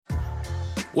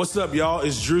What's up, y'all?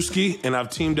 It's Drewski, and I've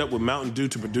teamed up with Mountain Dew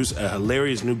to produce a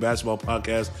hilarious new basketball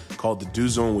podcast called The Dew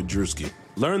Zone with Drewski.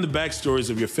 Learn the backstories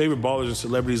of your favorite ballers and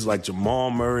celebrities like Jamal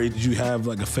Murray. Did you have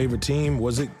like a favorite team?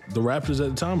 Was it the Raptors at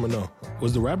the time or no?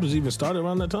 Was the Raptors even started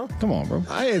around that time? Come on, bro.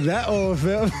 I ain't that old,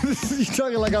 fam. You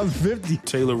talking like I'm 50.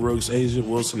 Taylor Rooks, Asia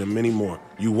Wilson, and many more.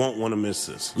 You won't want to miss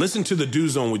this. Listen to The Dew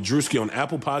Zone with Drewski on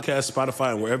Apple Podcasts,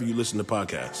 Spotify, and wherever you listen to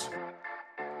podcasts.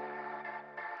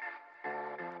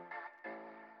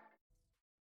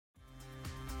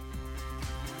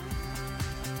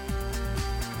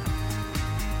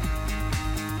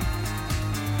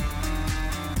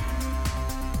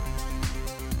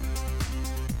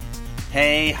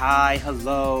 Hey, hi,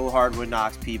 hello, Hardwood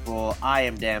Knocks people. I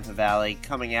am Dan Favale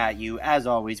coming at you, as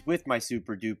always, with my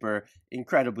super duper,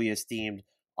 incredibly esteemed,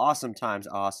 awesome times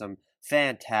awesome,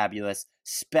 fantabulous,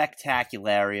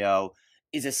 spectaculario,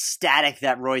 is ecstatic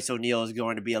that Royce O'Neal is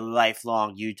going to be a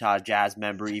lifelong Utah Jazz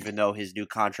member, even though his new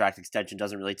contract extension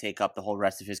doesn't really take up the whole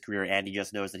rest of his career, and he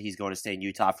just knows that he's going to stay in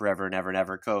Utah forever and ever and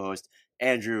ever. Co-host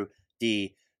Andrew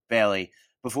D. Bailey.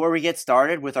 Before we get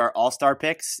started with our all-star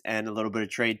picks and a little bit of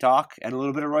trade talk and a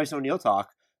little bit of Royce O'Neal talk,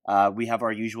 we have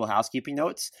our usual housekeeping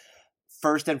notes.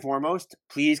 First and foremost,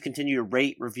 please continue to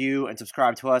rate, review, and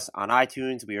subscribe to us on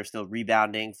iTunes. We are still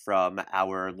rebounding from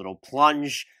our little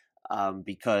plunge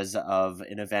because of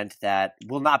an event that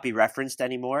will not be referenced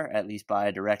anymore, at least by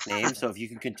a direct name. So if you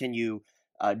can continue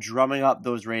drumming up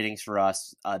those ratings for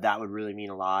us, that would really mean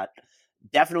a lot.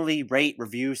 Definitely rate,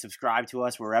 review, subscribe to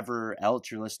us wherever else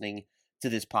you're listening to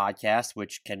this podcast,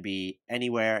 which can be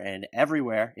anywhere and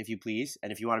everywhere, if you please.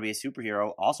 And if you want to be a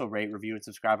superhero, also rate, review, and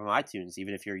subscribe on iTunes,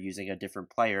 even if you're using a different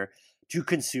player to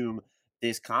consume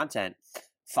this content.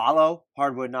 Follow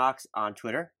Hardwood Knocks on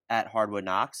Twitter at Hardwood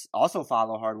Knocks. Also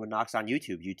follow Hardwood Knocks on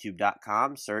YouTube,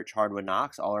 youtube.com. Search Hardwood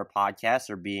Knocks. All our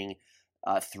podcasts are being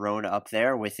thrown up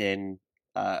there within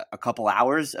a couple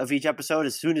hours of each episode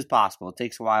as soon as possible. It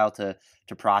takes a while to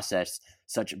process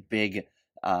such big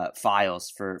files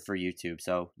for YouTube.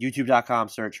 So youtube.com,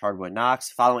 search Hardwood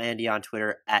Knocks. Follow Andy on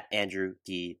Twitter at Andrew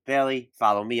D. Bailey.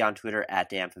 Follow me on Twitter at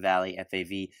Dan Favale,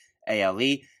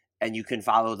 Favale. And you can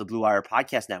follow the Blue Wire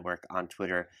Podcast Network on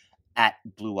Twitter at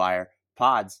Blue Wire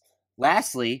Pods.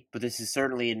 Lastly, but this is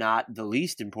certainly not the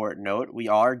least important note, we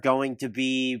are going to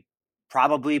be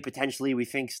potentially, we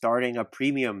think, starting a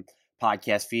premium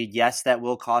podcast feed. Yes, that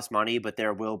will cost money, but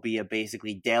there will be a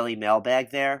basically daily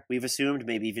mailbag there, we've assumed,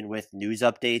 maybe even with news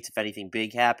updates if anything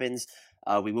big happens.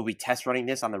 We will be test running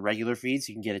this on the regular feed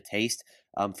so you can get a taste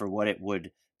for what it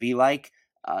would be like.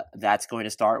 That's going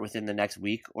to start within the next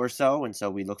week or so, and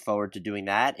so we look forward to doing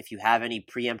that. If you have any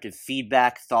preemptive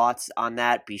feedback, thoughts on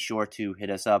that, be sure to hit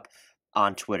us up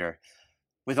on Twitter.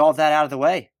 With all of that out of the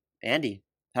way, Andy,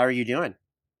 how are you doing?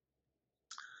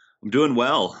 I'm doing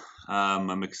well.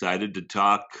 I'm excited to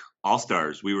talk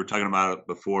All-Stars. We were talking about it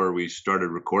before we started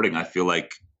recording. I feel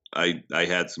like I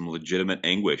had some legitimate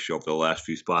anguish over the last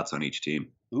few spots on each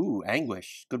team. Ooh,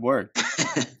 anguish. Good word.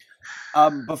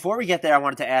 Before we get there, I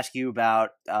wanted to ask you about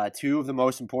two of the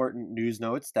most important news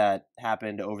notes that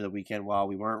happened over the weekend while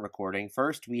we weren't recording.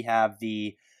 First, we have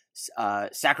the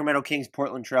Sacramento Kings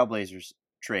Portland Trailblazers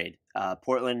trade.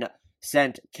 Portland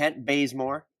sent Kent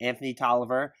Bazemore, Anthony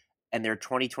Tolliver, and their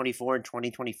 2024 and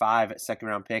 2025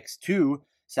 second-round picks to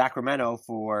Sacramento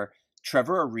for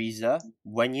Trevor Ariza,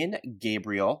 Wenyen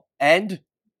Gabriel, and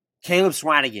Caleb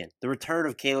Swanigan. The return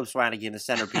of Caleb Swanigan, the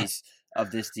centerpiece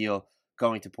of this deal,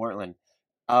 going to Portland.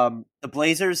 The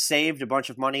Blazers saved a bunch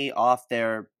of money off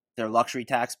their luxury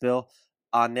tax bill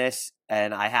on this,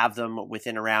 and I have them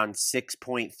within around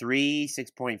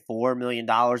 $6.4 million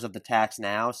of the tax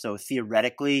now. So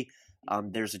theoretically,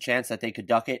 there's a chance that they could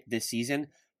duck it this season.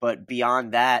 But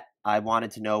beyond that, I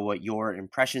wanted to know what your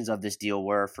impressions of this deal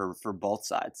were for both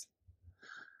sides.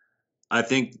 I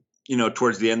think,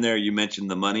 towards the end there, you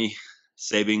mentioned the money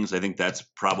savings. I think that's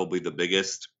probably the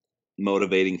biggest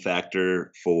motivating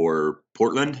factor for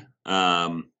Portland.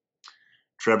 Trevor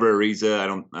Ariza, I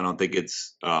don't think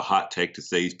it's a hot take to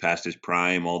say he's past his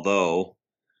prime, although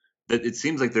it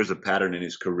seems like there's a pattern in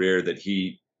his career that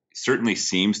he certainly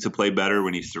seems to play better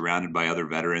when he's surrounded by other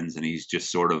veterans, and he's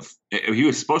just he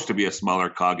was supposed to be a smaller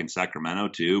cog in Sacramento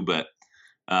too, but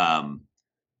the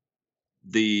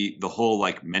whole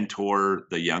like mentor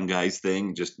the young guys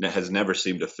thing just has never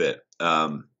seemed to fit.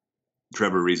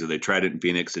 Trevor Ariza, they tried it in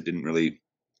Phoenix, it didn't really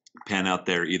pan out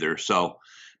there either. So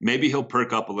maybe he'll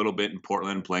perk up a little bit in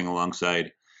Portland playing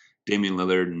alongside Damian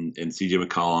Lillard and CJ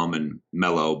McCollum and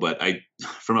Melo, but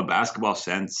from a basketball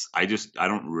sense, I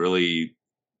don't really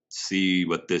see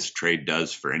what this trade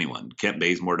does for anyone. Kent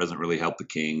Bazemore doesn't really help the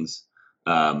Kings.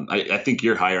 I think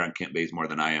you're higher on Kent Bazemore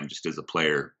than I am, just as a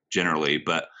player generally.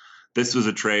 But this was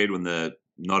a trade when the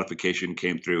notification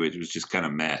came through. It was just kind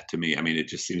of meh to me. I mean, it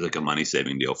just seems like a money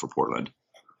saving deal for Portland.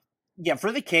 Yeah,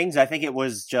 for the Kings, I think it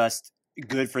was just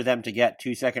good for them to get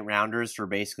 2 second rounders for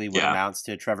basically what amounts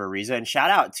to Trevor Ariza. And shout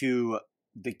out to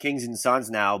the Kings and Suns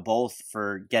now, both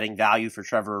for getting value for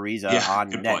Trevor Ariza on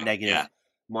net negative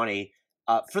money.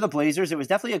 For the Blazers, it was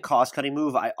definitely a cost-cutting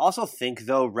move. I also think,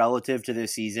 though, relative to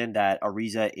this season, that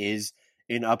Ariza is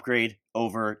an upgrade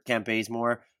over Kent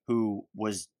Bazemore, who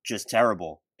was just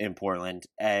terrible in Portland.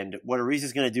 And what Ariza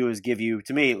is going to do is give you,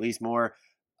 to me at least, more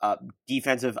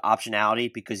defensive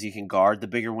optionality because you can guard the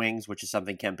bigger wings, which is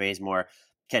something Kent Bazemore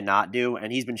cannot do.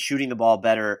 And he's been shooting the ball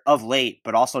better of late,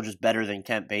 but also just better than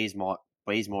Kent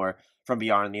Bazemore from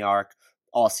beyond the arc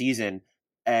all season.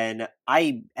 And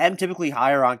I am typically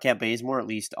higher on Kent Bazemore, at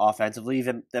least offensively,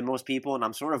 than most people. And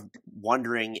I'm sort of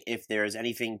wondering if there's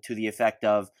anything to the effect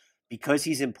of, because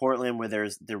he's in Portland where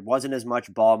there wasn't as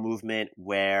much ball movement,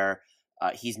 where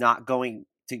he's not going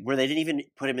to, where they didn't even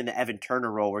put him in the Evan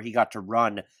Turner role where he got to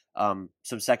run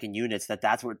some second units,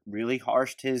 that's what really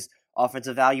harshed his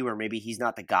offensive value, or maybe he's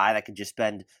not the guy that can just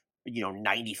spend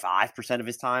 95% of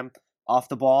his time off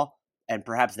the ball. And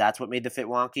perhaps that's what made the fit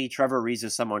wonky. Trevor Ariza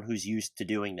is someone who's used to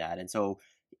doing that. And so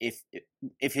if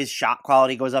his shot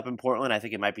quality goes up in Portland, I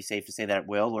think it might be safe to say that it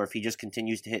will. Or if he just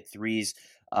continues to hit threes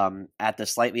at the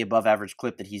slightly above average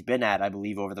clip that he's been at, I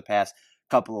believe, over the past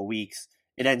couple of weeks,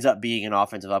 it ends up being an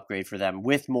offensive upgrade for them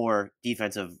with more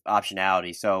defensive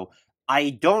optionality. So I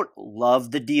don't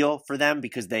love the deal for them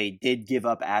because they did give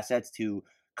up assets to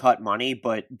cut money,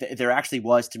 but there actually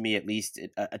was, to me at least,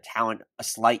 a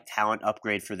slight talent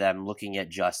upgrade for them looking at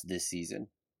just this season.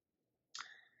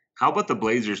 How about the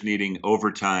Blazers needing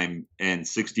overtime and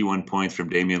 61 points from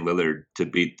Damian Lillard to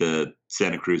beat the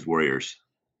Santa Cruz Warriors?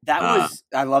 That was,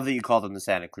 I love that you called them the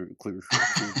Santa Cruz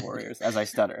Warriors as I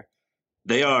stutter.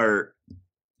 They're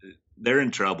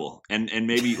in trouble. And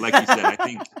maybe, like you said,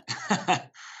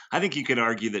 I think you could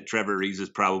argue that Trevor Ariza is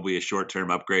probably a short-term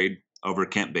upgrade over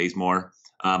Kent Bazemore.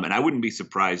 And I wouldn't be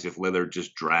surprised if Lillard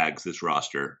just drags this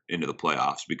roster into the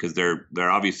playoffs because they're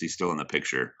obviously still in the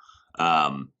picture.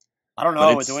 I don't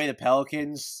know, with the way the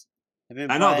Pelicans have been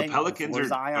playing. I know the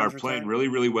Pelicans are playing really,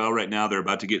 really well right now. They're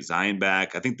about to get Zion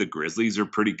back. I think the Grizzlies are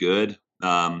pretty good.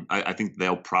 I think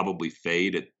they'll probably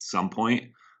fade at some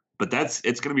point. But it's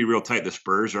going to be real tight. The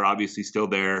Spurs are obviously still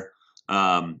there.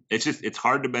 It's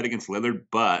hard to bet against Lillard,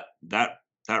 but that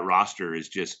roster is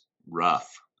just rough.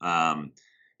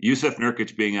 Yusuf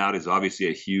Nurkic being out is obviously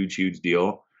a huge, huge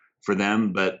deal for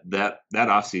them, but that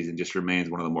offseason just remains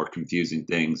one of the more confusing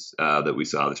things that we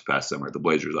saw this past summer, the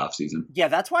Blazers offseason. Yeah,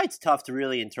 that's why it's tough to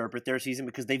really interpret their season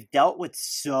because they've dealt with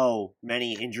so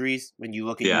many injuries. When you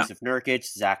look at Yusuf Nurkic,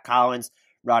 Zach Collins,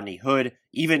 Rodney Hood,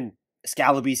 even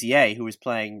Scala BCA, who was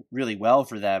playing really well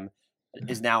for them,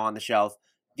 is now on the shelf.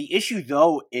 The issue,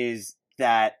 though, is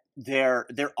that their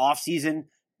offseason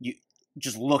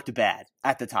just looked bad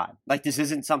at the time. Like, this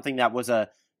isn't something that was a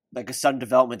sudden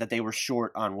development that they were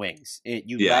short on wings.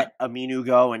 Let Aminu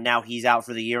go, and now he's out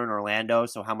for the year in Orlando,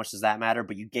 so how much does that matter?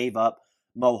 But you gave up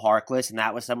Mo Harkless, and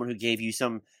that was someone who gave you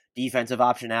some defensive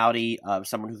optionality,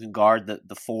 someone who can guard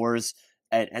the fours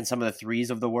and some of the threes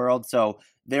of the world. So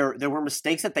there were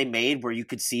mistakes that they made where you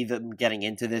could see them getting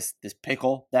into this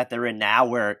pickle that they're in now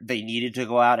where they needed to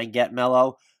go out and get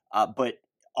Melo. But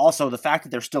also the fact that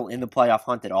they're still in the playoff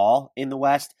hunt at all in the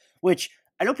West, which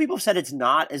I know people have said it's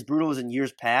not as brutal as in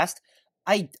years past.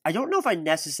 I don't know if I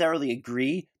necessarily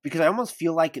agree because I almost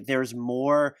feel like there's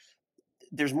more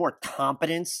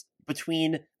competence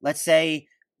between, let's say,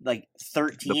 like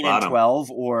 13 and 12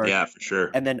 or for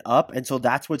sure, and then up. And so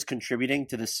that's what's contributing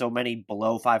to the so many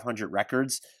below 500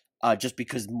 records, just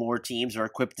because more teams are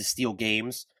equipped to steal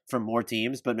games from more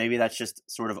teams. But maybe that's just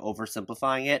sort of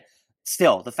oversimplifying it.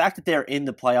 Still, the fact that they're in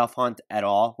the playoff hunt at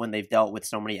all when they've dealt with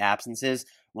so many absences,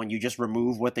 when you just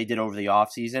remove what they did over the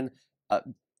offseason,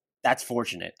 that's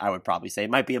fortunate, I would probably say. It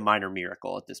might be a minor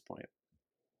miracle at this point.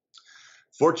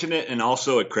 Fortunate, and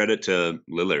also a credit to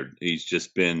Lillard. He's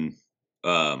just been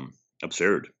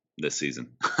absurd this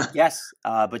season. Yes,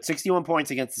 but 61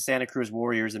 points against the Santa Cruz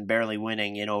Warriors and barely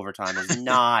winning in overtime is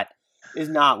not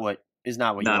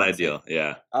not ideal.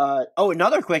 Yeah.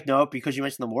 Another quick note, because you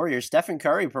mentioned the Warriors, Stephen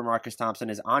Curry per Marcus Thompson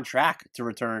is on track to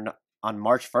return on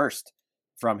March 1st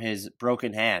from his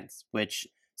broken hands, which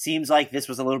seems like this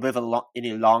was a little bit of an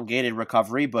elongated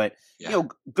recovery, but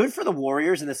good for the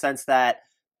Warriors in the sense that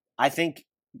I think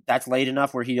that's late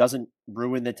enough where he doesn't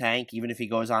ruin the tank, even if he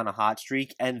goes on a hot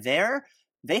streak. And they're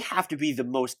they have to be the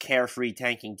most carefree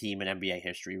tanking team in NBA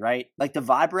history, right? Like the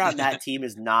vibe around that team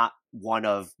is not one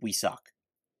of we suck.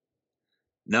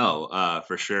 No,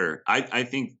 for sure. I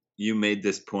think you made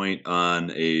this point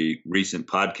on a recent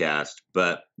podcast,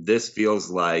 but this feels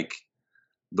like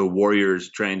the Warriors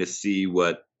trying to see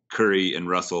what Curry and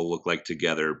Russell look like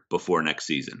together before next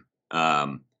season.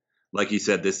 Like you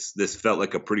said, this felt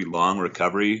like a pretty long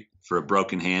recovery for a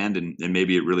broken hand, and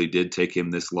maybe it really did take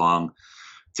him this long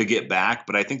to get back.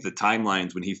 But I think the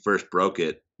timelines when he first broke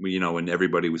it, when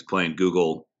everybody was playing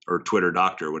Google or Twitter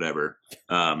doctor or whatever,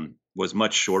 was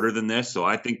much shorter than this. So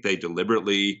I think they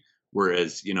deliberately were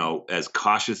as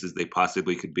cautious as they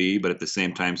possibly could be, but at the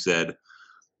same time said,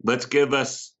 let's give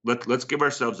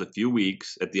ourselves a few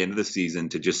weeks at the end of the season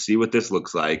to just see what this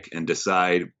looks like and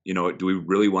decide, do we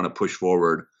really want to push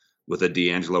forward with a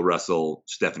D'Angelo Russell,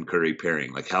 Stephen Curry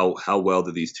pairing? Like how well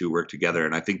do these two work together?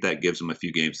 And I think that gives them a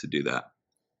few games to do that.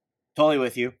 Totally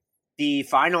with you. The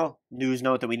final news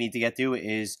note that we need to get to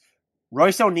is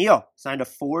Royce O'Neal signed a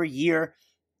 4-year,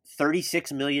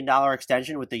 $36 million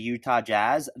extension with the Utah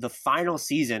Jazz. The final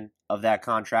season of that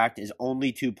contract is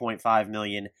only $2.5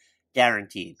 million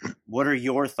guaranteed. What are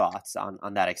your thoughts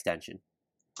on that extension?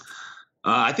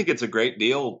 I think it's a great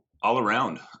deal all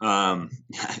around.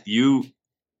 You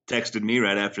texted me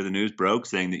right after the news broke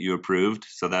saying that you approved,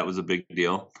 so that was a big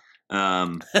deal.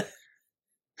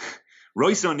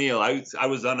 Royce O'Neal, I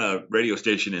was on a radio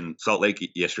station in Salt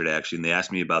Lake yesterday, actually, and they asked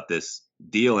me about this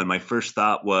deal, and my first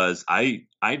thought was I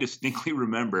distinctly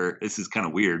remember, this is kind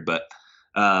of weird, but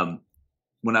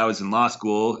when I was in law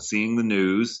school, seeing the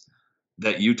news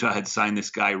that Utah had signed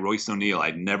this guy, Royce O'Neal.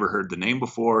 I'd never heard the name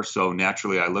before, so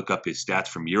naturally I look up his stats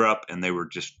from Europe, and they were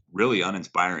just really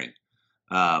uninspiring.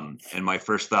 And my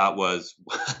first thought was,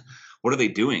 what are they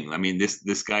doing? I mean,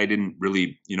 this guy didn't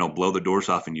really, blow the doors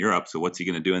off in Europe, so what's he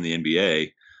going to do in the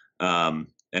NBA?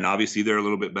 And obviously they're a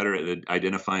little bit better at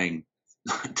identifying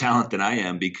talent than I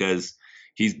am, because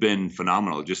he's been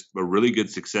phenomenal. Just a really good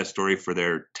success story for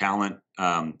their talent,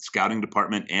 scouting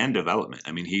department and development.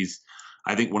 I mean, he's,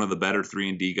 I think, one of the better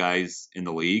 3-and-D guys in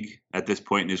the league at this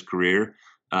point in his career.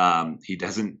 He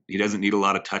doesn't need a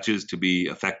lot of touches to be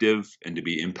effective and to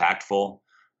be impactful.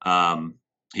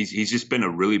 He's just been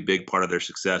a really big part of their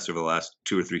success over the last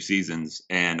 2 or 3 seasons.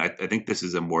 And I think this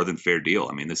is a more than fair deal.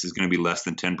 I mean, this is going to be less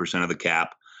than 10% of the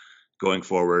cap going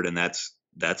forward. And that's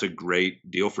a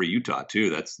great deal for Utah too.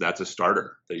 That's a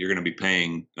starter that you're going to be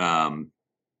paying,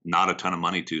 not a ton of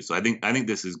money to. So I think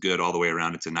this is good all the way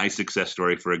around. It's a nice success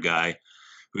story for a guy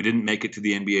who didn't make it to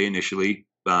the NBA initially,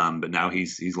 but now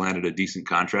he's landed a decent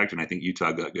contract, and I think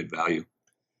Utah got good value.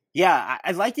 Yeah,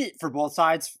 I liked it for both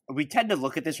sides. We tend to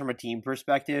look at this from a team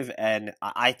perspective, and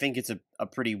I think it's a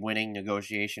pretty winning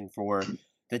negotiation for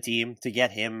the team to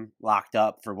get him locked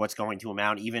up for what's going to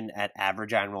amount, even at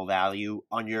average annual value,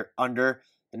 under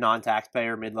the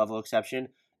non-taxpayer mid-level exception.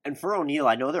 And for O'Neal,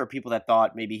 I know there are people that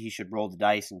thought maybe he should roll the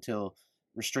dice until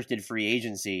restricted free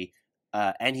agency,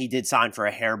 and he did sign for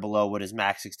a hair below what his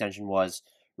max extension was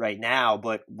right now.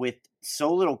 But with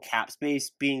so little cap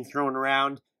space being thrown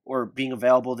around or being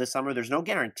available this summer, there's no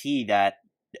guarantee that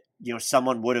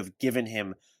someone would have given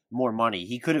him more money.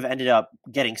 He could have ended up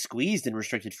getting squeezed in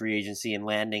restricted free agency and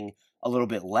landing a little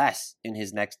bit less in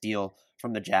his next deal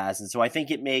from the Jazz. And so I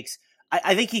think it makes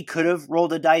I think he could have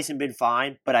rolled the dice and been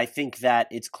fine, but I think that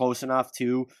it's close enough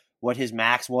to what his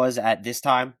max was at this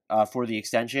time for the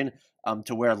extension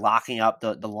to where locking up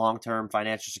the long-term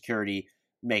financial security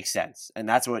makes sense. And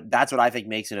that's what I think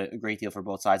makes it a great deal for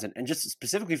both sides. And just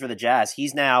specifically for the Jazz,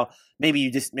 he's now, maybe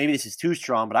this is too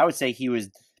strong, but I would say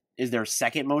is their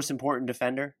second most important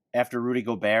defender after Rudy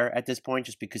Gobert at this point,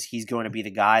 just because he's going to be the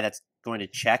guy that's going to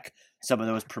check some of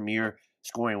those premier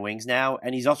scoring wings now.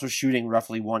 And he's also shooting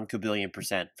roughly 1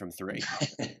 kabillion% from 3.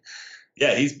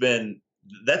 Yeah,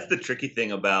 that's the tricky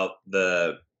thing about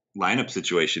the lineup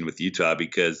situation with Utah,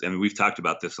 because, I mean, we've talked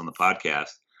about this on the podcast.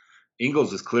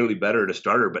 Ingles is clearly better at a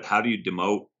starter, but how do you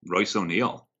demote Royce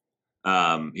O'Neal?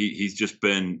 He's just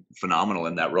been phenomenal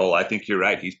in that role. I think you're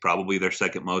right. He's probably their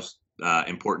second most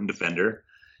important defender.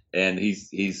 And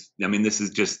this is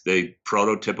just the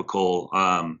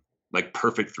prototypical,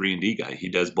 perfect 3-and-D guy. He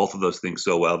does both of those things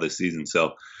so well this season.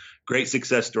 So great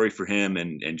success story for him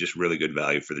and just really good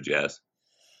value for the Jazz.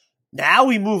 Now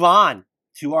we move on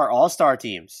to our all-star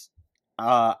teams.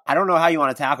 I don't know how you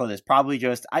want to tackle this. Probably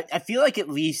just, I feel like at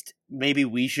least maybe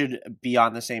we should be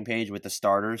on the same page with the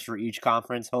starters for each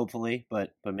conference, hopefully,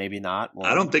 but maybe not. Well,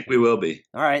 I don't think we will be.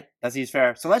 All right. That seems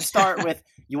fair. So let's start with,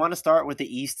 you want to start with the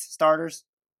East starters?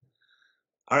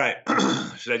 All right.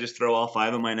 Should I just throw all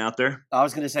 5 of mine out there? I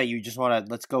was going to say, you just want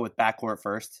to, let's go with backcourt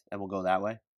first, and we'll go that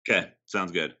way. Okay.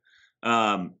 Sounds good.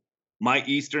 My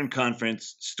Eastern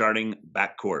Conference starting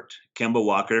backcourt, Kemba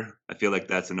Walker. I feel like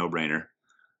that's a no-brainer.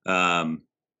 And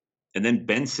then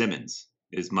Ben Simmons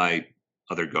is my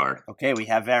other guard. Okay, we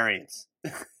have variants.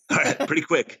 All right, pretty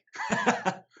quick.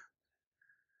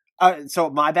 So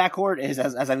my backcourt is,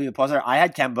 as I leave the pause there, I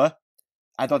had Kemba.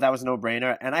 I thought that was a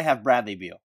no-brainer. And I have Bradley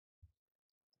Beal.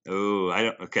 Oh,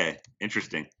 okay.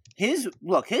 Interesting. His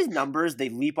numbers, they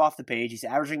leap off the page. He's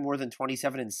averaging more than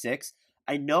 27 and 6.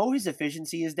 I know his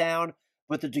efficiency is down,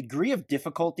 but the degree of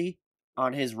difficulty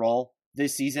on his role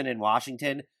this season in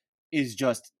Washington is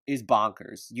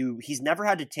bonkers. He's never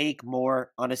had to take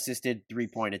more unassisted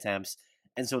 3-point attempts,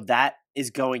 and so that is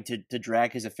going to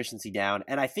drag his efficiency down.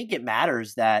 And I think it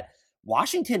matters that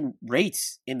Washington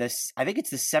rates in this, I think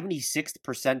it's the 76th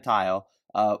percentile,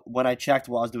 when I checked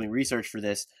while I was doing research for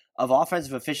this, of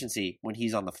offensive efficiency when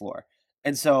he's on the floor.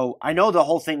 And so I know the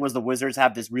whole thing was the Wizards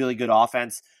have this really good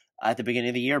offense at the beginning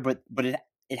of the year, but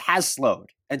it has slowed.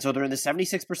 And so they're in the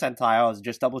 76th percentile, as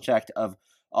just double checked, of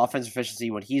offensive efficiency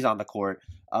when he's on the court.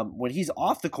 When he's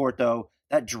off the court, though,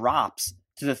 that drops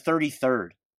to the 33rd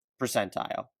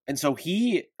percentile. And so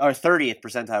 30th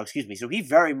percentile, excuse me. So he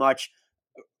very much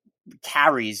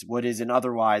carries what is an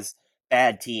otherwise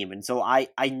bad team. And so I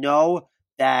know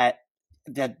that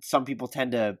some people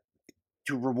tend to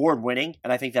reward winning,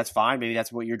 and I think that's fine. Maybe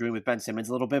that's what you're doing with Ben Simmons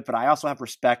a little bit, but I also have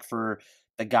respect for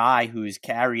the guy who's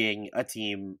carrying a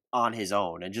team on his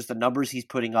own, and just the numbers he's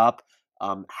putting up,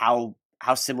 how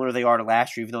similar they are to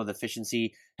last year, even though the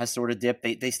efficiency has sort of dipped,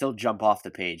 they still jump off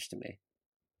the page to me.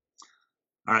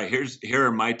 All right, here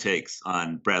are my takes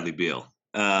on Bradley Beal.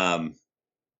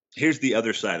 Here's the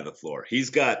other side of the floor.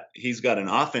 He's got an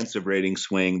offensive rating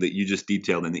swing that you just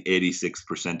detailed in the 86th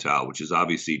percentile, which is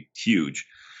obviously huge.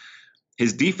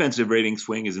 His defensive rating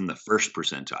swing is in the first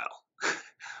percentile.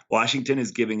 Washington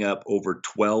is giving up over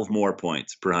 12 more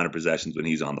points per 100 possessions when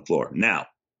he's on the floor. Now,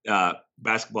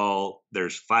 basketball,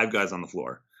 there's 5 guys on the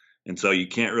floor, and so you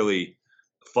can't really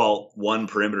fault one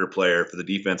perimeter player for the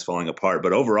defense falling apart.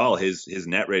 But overall, his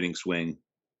net rating swing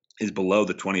is below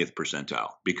the 20th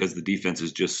percentile because the defense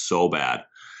is just so bad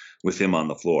with him on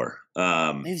the floor. They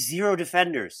have 0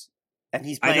 defenders, and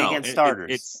he's playing against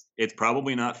starters. It's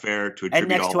probably not fair to attribute and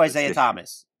next to Isaiah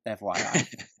Thomas, FYI.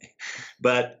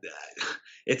 But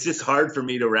it's just hard for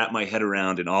me to wrap my head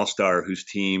around an all-star whose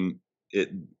team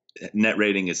net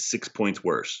rating is 6 points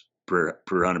worse per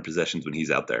 100 possessions when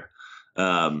he's out there.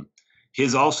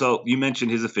 You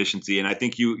mentioned his efficiency, and I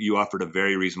think you offered a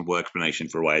very reasonable explanation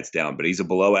for why it's down, but he's a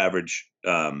below average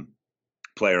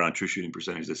player on true shooting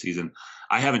percentage this season.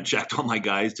 I haven't checked all my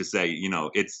guys to say,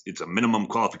 it's a minimum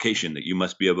qualification that you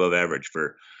must be above average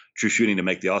for true shooting to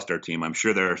make the All-Star team. I'm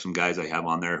sure there are some guys I have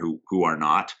on there who are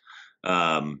not.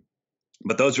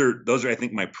 But those are, I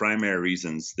think, my primary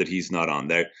reasons that he's not on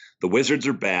there. The Wizards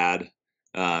are bad.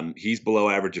 He's below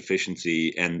average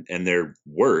efficiency, and they're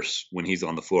worse when he's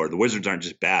on the floor. The Wizards aren't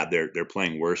just bad; they're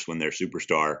playing worse when their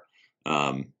superstar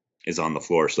is on the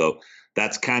floor. So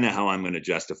that's kind of how I'm going to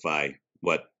justify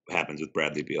what happens with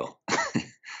Bradley Beal.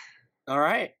 All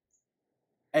right.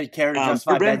 And care to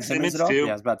justify Ben Simmons at all? Too. Yeah,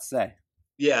 I was about to say.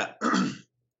 Yeah,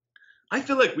 I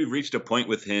feel like we've reached a point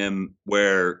with him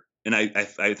where, and I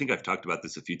think I've talked about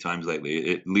this a few times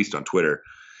lately, at least on Twitter.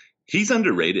 He's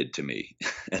underrated to me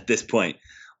at this point.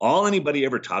 All anybody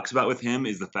ever talks about with him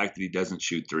is the fact that he doesn't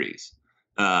shoot threes,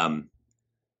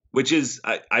 which is,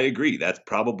 I agree, that's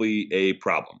probably a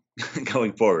problem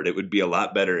going forward. It would be a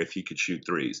lot better if he could shoot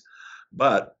threes.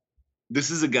 But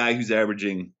this is a guy who's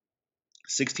averaging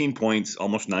 16 points,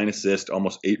 almost 9 assists,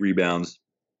 almost 8 rebounds,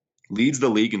 leads the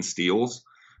league in steals.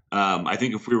 I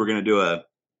think if we were going to do a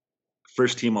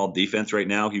first team all defense right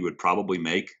now, he would probably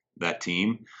make that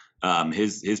team.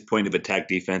 His point of attack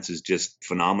defense is just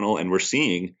phenomenal, and we're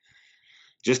seeing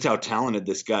just how talented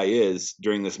this guy is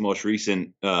during this most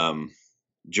recent Joel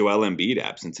Embiid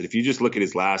absence. And if you just look at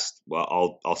his last,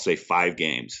 I'll say 5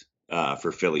 games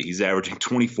for Philly, he's averaging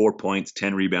 24 points,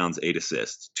 10 rebounds, 8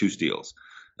 assists, 2 steals,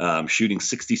 shooting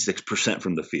 66%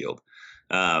 from the field.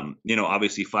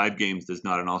 Obviously 5 games does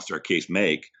not an all-star case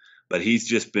make, but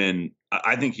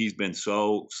I think he's been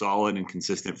so solid and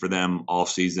consistent for them all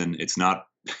season. It's not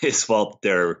his fault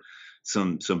there are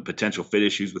some potential fit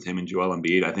issues with him and Joel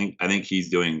Embiid. I think he's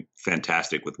doing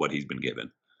fantastic with what he's been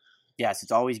given. Yes,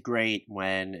 it's always great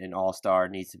when an all-star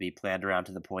needs to be planned around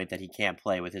to the point that he can't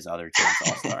play with his other team's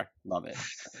all-star. Love it.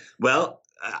 Well,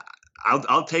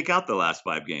 I'll take out the last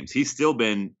 5 games. He's still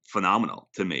been phenomenal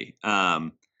to me.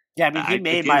 He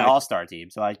made my all-star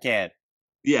team, so I can't.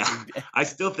 Yeah, I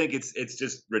still think it's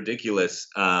just ridiculous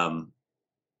how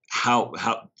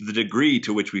the degree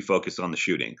to which we focus on the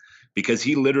shooting. because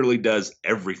he literally does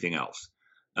everything else.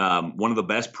 One of the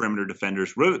best perimeter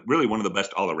defenders, really one of the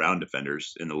best all-around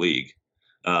defenders in the league.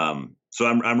 So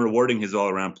I'm rewarding his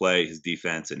all-around play, his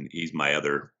defense, and he's my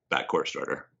other backcourt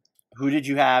starter. Who did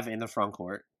you have in the front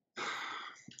court?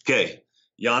 Okay,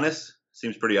 Giannis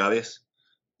seems pretty obvious.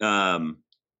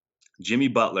 Jimmy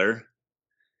Butler,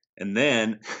 and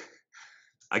then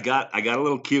I got a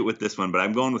little cute with this one, but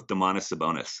I'm going with Domantas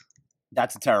Sabonis.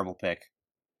 That's a terrible pick.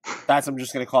 I'm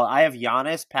just going to call it. I have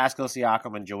Giannis, Pascal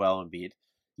Siakam, and Joel Embiid.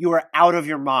 You are out of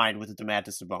your mind with the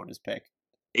Domantas Sabonis pick.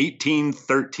 18,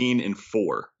 13, and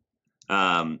 4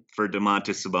 for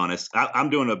Domantas Sabonis. I'm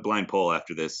doing a blind poll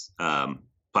after this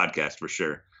podcast for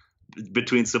sure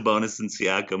between Sabonis and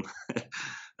Siakam.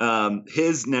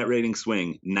 His net rating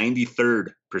swing,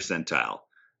 93rd percentile.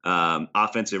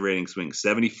 Offensive rating swing,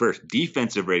 71st.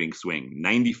 Defensive rating swing,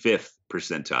 95th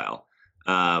percentile.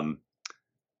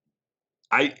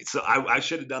 I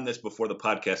should have done this before the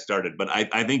podcast started, but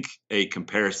I think a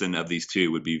comparison of these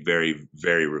two would be very,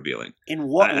 very revealing. In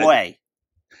what way?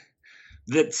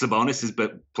 That Sabonis has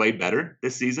played better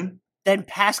this season than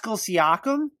Pascal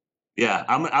Siakam? Yeah,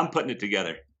 I'm putting it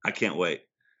together. I can't wait.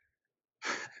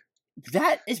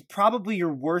 That is probably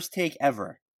your worst take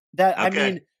ever. Okay. I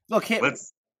mean, look,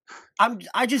 Domantas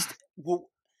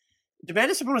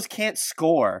Sabonis can't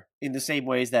score in the same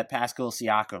ways that Pascal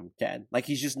Siakam can. Like,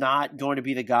 he's just not going to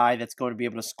be the guy that's going to be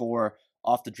able to score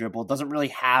off the dribble. Doesn't really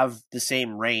have the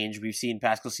same range. We've seen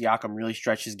Pascal Siakam really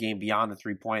stretch his game beyond the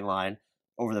 3-point line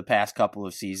over the past couple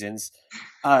of seasons.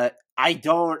 I'm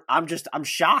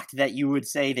shocked that you would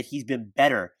say that he's been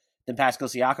better than Pascal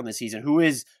Siakam this season, who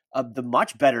is the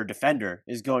much better defender.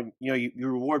 Is going, you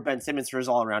reward Ben Simmons for his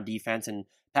all-around defense, and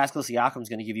Pascal Siakam is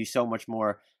going to give you so much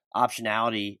more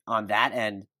optionality on that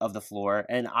end of the floor.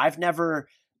 And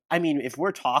if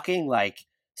we're talking like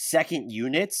second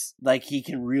units, like, he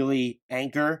can really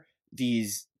anchor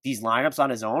these lineups on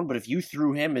his own. But if you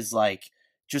threw him as like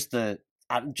just the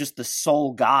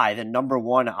sole guy, the number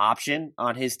one option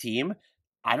on his team,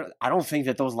 I don't think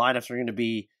that those lineups are going to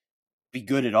be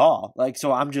good at all. Like,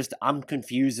 so I'm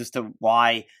confused as to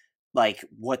why, like,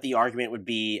 what the argument would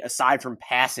be aside from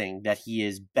passing that he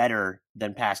is better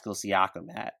than Pascal Siakam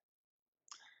at.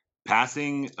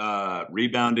 Passing,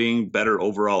 rebounding, better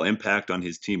overall impact on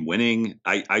his team winning.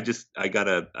 I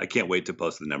can't wait to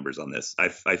post the numbers on this.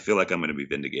 I feel like I'm going to be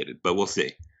vindicated, but we'll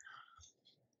see.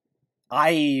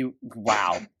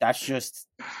 That's just,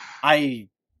 I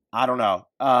don't know.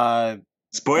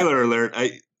 Spoiler alert.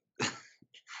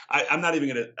 I'm not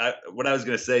even going to, what I was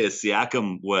going to say is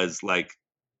Siakam was like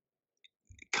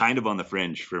kind of on the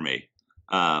fringe for me.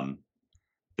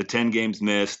 The 10 games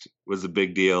missed was a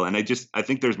big deal. And I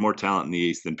think there's more talent in the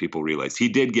East than people realize. He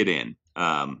did get in,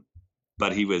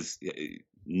 but he was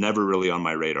never really on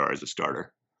my radar as a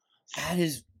starter. That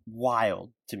is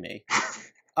wild to me.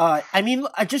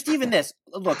 Just even this.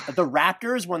 Look, the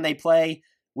Raptors, when they play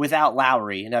without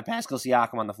Lowry and have Pascal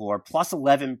Siakam on the floor, plus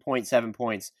 11.7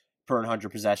 points per 100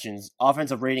 possessions,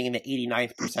 offensive rating in the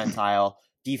 89th percentile,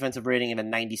 defensive rating in the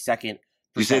 92nd percentile.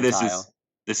 You say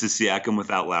this is Siakam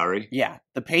without Lowry? Yeah.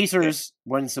 The Pacers,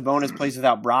 when Sabonis plays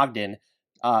without Brogdon,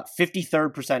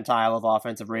 53rd percentile of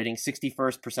offensive rating,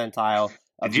 61st percentile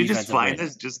of defensive rating. Did you just find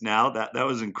this just now? That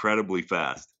was incredibly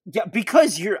fast. Yeah,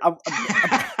 because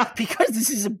because this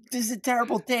is a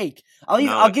terrible take.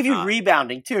 I'll give you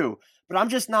rebounding too, but I'm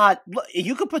just not.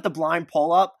 You could put the blind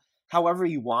poll up however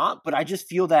you want, but I just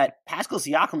feel that Pascal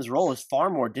Siakam's role is far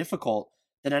more difficult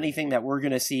than anything that we're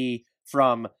going to see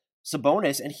from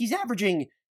Sabonis, and he's averaging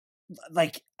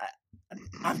like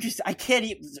I can't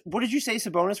even. What did you say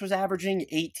Sabonis was averaging?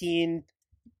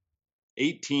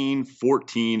 18,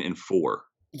 14, and 4.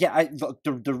 Yeah,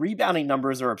 the rebounding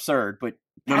numbers are absurd, but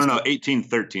no, 18,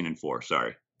 13, and 4.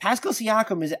 Sorry. Pascal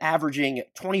Siakam is averaging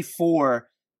 24,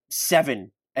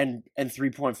 7, and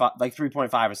 3.5, like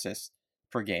 3.5 assists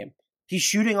per game. He's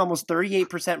shooting almost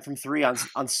 38% from 3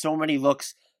 on so many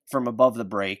looks from above the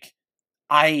break.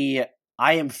 I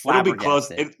am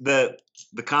flabbergasted. It'll be close.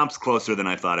 The comp's closer than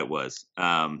I thought it was,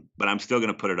 but I'm still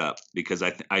going to put it up because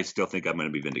I still think I'm going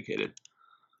to be vindicated.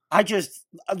 I just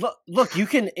look. You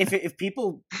can if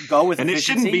people go with and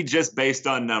efficiency, it shouldn't be just based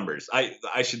on numbers.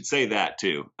 I should say that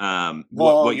too.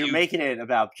 You're making it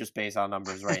about just based on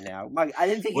numbers right now. I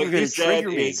didn't think you were going to trigger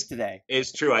me today.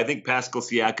 It's true. I think Pascal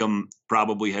Siakam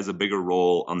probably has a bigger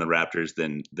role on the Raptors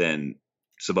than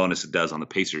Sabonis does on the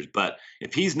Pacers. But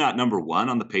if he's not number one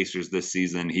on the Pacers this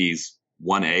season, he's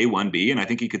 1A, 1B, and I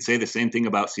think you could say the same thing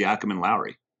about Siakam and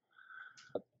Lowry.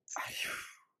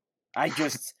 I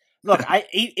just. Look,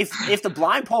 if the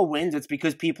blind poll wins, it's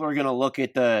because people are going to look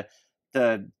at the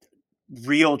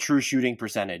real true shooting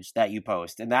percentage that you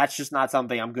post. And that's just not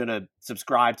something I'm going to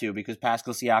subscribe to, because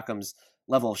Pascal Siakam's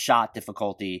level of shot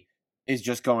difficulty is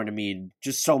just going to mean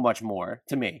just so much more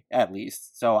to me, at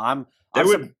least. So I'm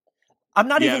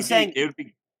not even saying it would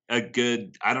be a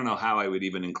good, I don't know how I would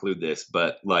even include this,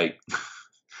 but like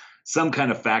some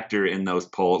kind of factor in those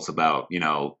polls about,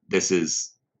 this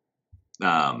is,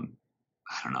 I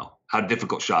don't know how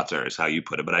difficult shots are is how you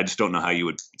put it, but I just don't know how you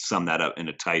would sum that up in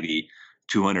a tidy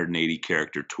 280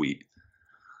 character tweet.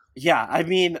 Yeah, I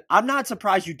mean, I'm not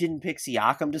surprised you didn't pick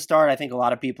Siakam to start. I think a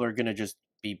lot of people are going to just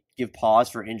give pause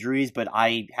for injuries, but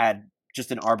I had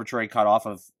just an arbitrary cutoff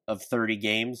of 30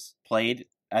 games played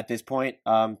at this point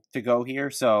to go here.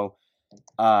 So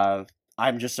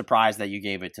I'm just surprised that you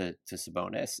gave it to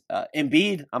Sabonis.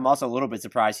 Embiid, I'm also a little bit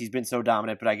surprised. He's been so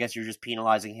dominant, but I guess you're just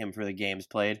penalizing him for the games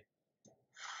played.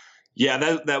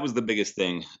 Yeah, that was the biggest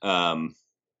thing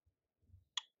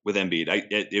with Embiid.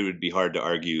 It would be hard to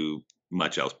argue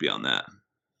much else beyond that. I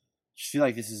just feel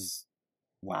like this is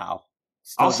wow.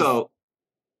 Also,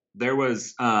 there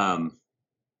was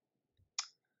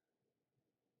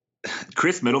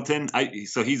Chris Middleton.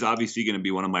 So he's obviously going to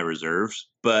be one of my reserves,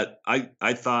 but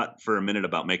I thought for a minute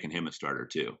about making him a starter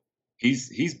too.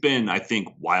 He's been, I think,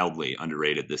 wildly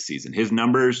underrated this season. His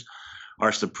numbers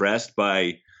are suppressed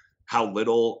by how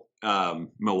little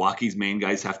Milwaukee's main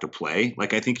guys have to play.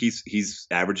 Like, I think he's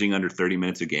averaging under 30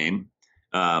 minutes a game.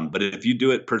 But if you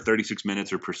do it per 36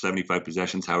 minutes or per 75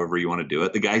 possessions, however you want to do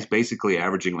it, the guy's basically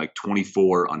averaging like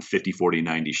 24 on 50, 40,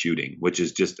 90 shooting, which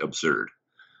is just absurd.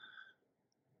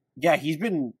 Yeah, he's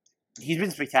been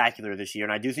spectacular this year,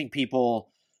 and I do think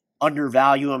people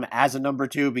undervalue him as a number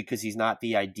two because he's not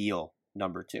the ideal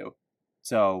number two.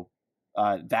 So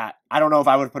that I don't know if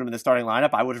I would have put him in the starting lineup.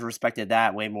 I would have respected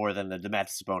that way more than the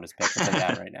Domantas Sabonis pick that they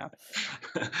had right now.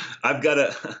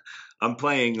 I'm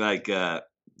playing like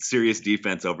serious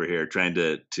defense over here, trying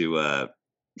to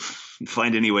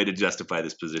find any way to justify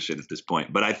this position at this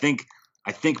point. But I think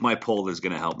my poll is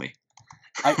going to help me.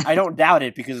 I don't doubt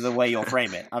it because of the way you'll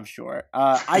frame it, I'm sure.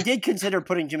 I did consider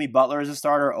putting Jimmy Butler as a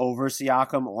starter over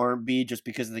Siakam or Embiid just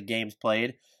because of the games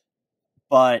played.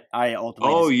 But I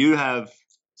ultimately... you have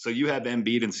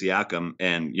Embiid and Siakam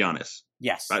and Giannis.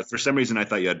 Yes. For some reason, I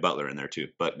thought you had Butler in there too,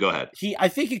 but go ahead. I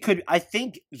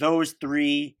think those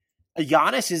three...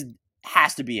 Giannis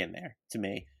has to be in there to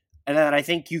me. And then I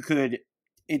think you could...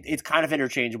 It's kind of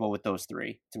interchangeable with those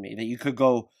three to me. That you could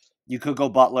go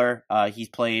Butler. He's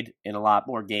played in a lot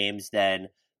more games than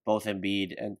both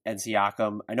Embiid and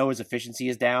Siakam. I know his efficiency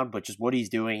is down, but just what he's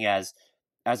doing as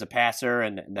a passer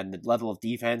and then the level of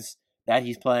defense that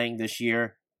he's playing this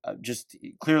year, just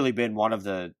clearly been one of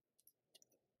the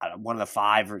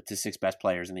 5 to 6 best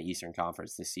players in the Eastern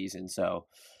Conference this season. So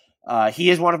he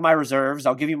is one of my reserves.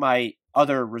 I'll give you my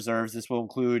other reserves. This will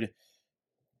include.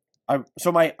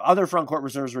 So my other front court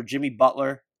reserves were Jimmy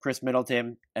Butler, Chris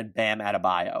Middleton, and Bam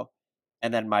Adebayo.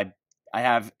 And then I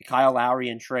have Kyle Lowry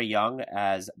and Trae Young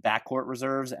as backcourt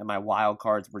reserves, and my wild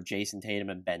cards were Jason Tatum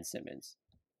and Ben Simmons.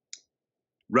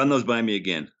 Run those by me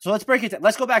again. So let's break it down.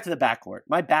 Let's go back to the backcourt.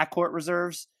 My backcourt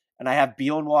reserves, and I have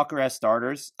Beal and Walker as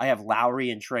starters. I have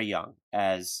Lowry and Trae Young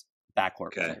as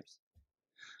backcourt reserves.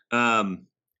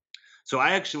 So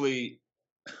I actually,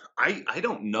 I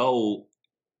don't know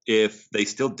if they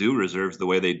still do reserves the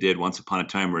way they did once upon a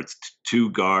time, where it's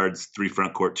 2 guards, 3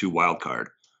 front court, 2 wild card.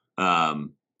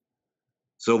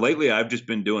 So lately I've just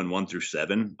been doing 1 through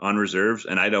 7 on reserves,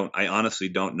 and I honestly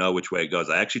don't know which way it goes.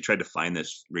 I actually tried to find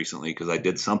this recently because I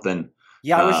did something.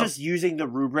 Yeah, I was just using the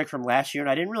rubric from last year,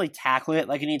 and I didn't really tackle it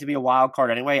like it needed to be a wild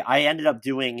card anyway. I ended up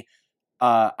doing,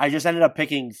 I just ended up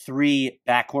picking 3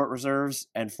 backcourt reserves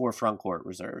and 4 front court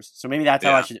reserves. So maybe that's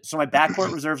how I should. So my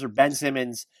backcourt reserves are Ben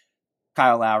Simmons,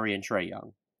 Kyle Lowry, and Trae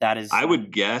Young. That is. I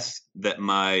would guess that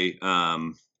my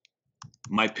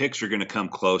my picks are going to come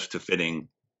close to fitting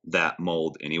that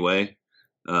mold anyway.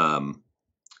 But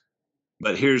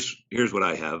here's what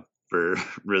I have for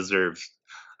reserves.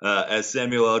 As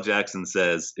Samuel L. Jackson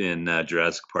says in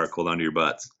Jurassic Park, hold on to your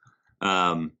butts.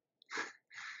 Joel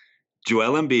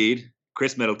Embiid,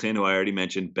 Chris Middleton, who I already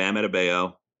mentioned, Bam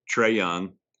Adebayo, Trae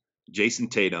Young, Jason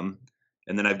Tatum,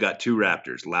 and then I've got 2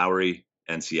 Raptors, Lowry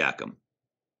and Siakam.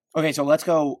 Okay, so let's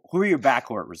go. Who are your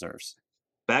backcourt reserves?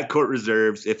 Backcourt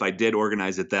reserves, if I did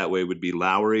organize it that way, would be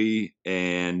Lowry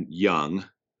and Young.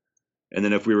 And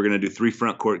then if we were going to do 3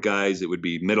 front court guys, it would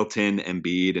be Middleton,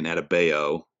 Embiid, and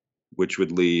Adebayo, which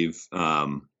would leave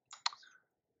who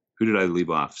did I leave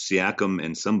off? Siakam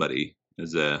and somebody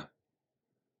as a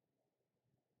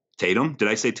Tatum. Did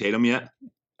I say Tatum yet?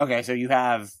 Okay, so you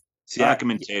have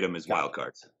Siakam and Tatum as wild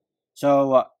cards.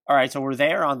 So, all right, so we're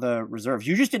there on the reserves.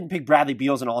 You just didn't pick Bradley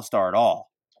Beal as an all-star at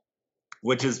all.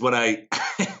 Which is what I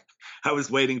was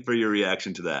waiting for your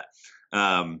reaction to that.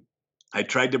 I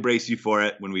tried to brace you for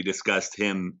it when we discussed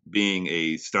him being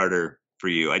a starter for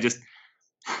you. I just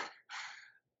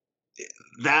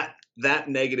that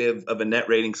negative of a net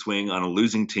rating swing on a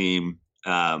losing team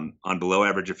on below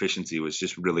average efficiency was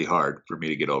just really hard for me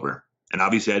to get over. And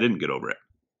obviously I didn't get over it.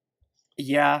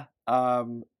 Yeah.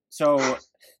 So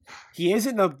he is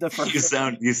in the first.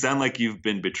 You sound like you've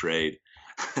been betrayed.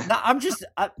 No, I'm just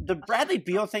the Bradley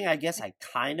Beal thing. I guess I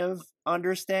kind of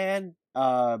understand.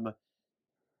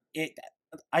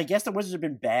 I guess the Wizards have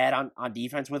been bad on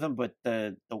defense with him, but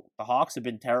the Hawks have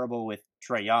been terrible with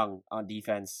Trae Young on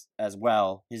defense as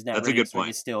well. His net rating swing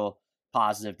is still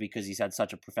positive because he's had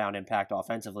such a profound impact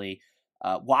offensively.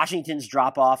 Washington's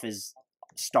drop off is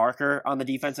starker on the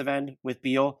defensive end with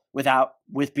Beal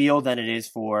than it is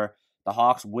for the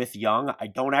Hawks with Young. I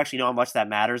don't actually know how much that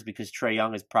matters because Trae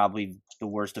Young is probably the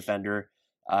worst defender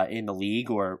in the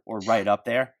league or right up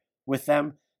there with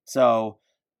them. So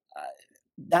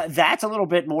that's a little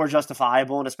bit more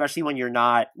justifiable, and especially when you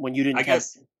didn't.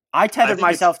 I tethered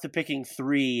myself to picking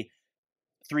three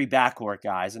backcourt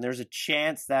guys, and there's a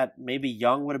chance that maybe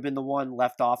Young would have been the one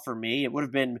left off for me. It would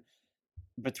have been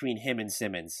between him and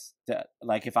Simmons.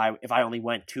 Like if I only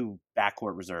went 2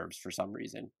 backcourt reserves for some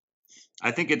reason.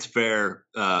 I think it's fair,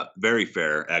 very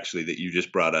fair, actually, that you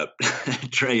just brought up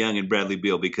Trae Young and Bradley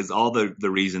Beal, because all the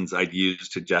reasons I'd use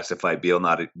to justify Beal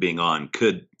not being on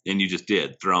could, and you just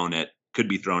did, could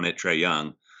be thrown at Trae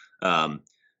Young.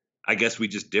 I guess we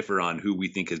just differ on who we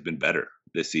think has been better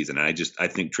this season. And I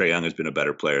think Trae Young has been a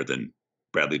better player than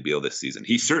Bradley Beal this season.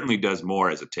 He certainly does more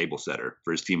as a table setter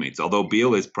for his teammates, although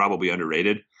Beal is probably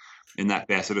underrated in that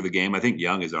facet of the game. I think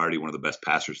Young is already one of the best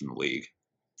passers in the league.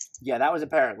 Yeah, that was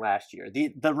apparent last year.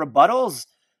 The rebuttals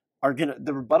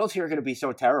here are gonna be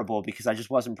so terrible because I just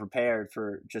wasn't prepared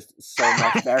for just so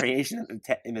much variation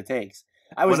in the takes.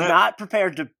 I was not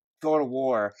prepared to go to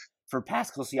war for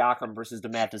Pascal Siakam versus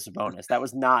Domantas Sabonis. That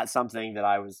was not something that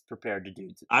I was prepared to do.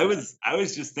 I was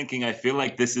just thinking, I feel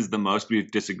like this is the most we've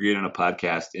disagreed on a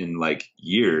podcast in like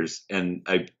years, and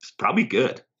it's probably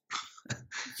good.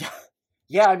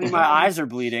 Yeah, I mean, my eyes are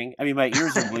bleeding. I mean, my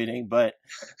ears are bleeding. But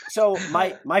so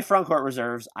my front court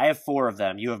reserves, I have 4 of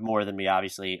them. You have more than me,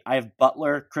 obviously. I have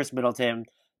Butler, Chris Middleton,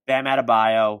 Bam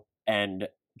Adebayo, and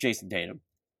Jason Tatum.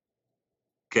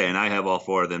 Okay, and I have all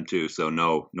 4 of them too, so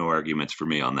no arguments for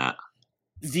me on that.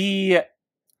 The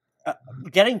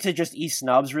getting to just East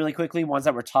snubs really quickly, ones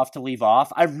that were tough to leave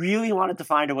off. I really wanted to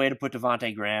find a way to put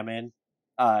Devontae Graham in.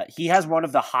 He has one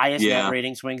of the highest net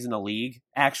rating swings in the league,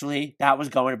 actually. That was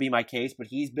going to be my case, but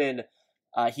he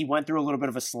went through a little bit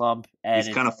of a slump. And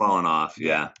he's kind of fallen off,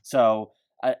 yeah. So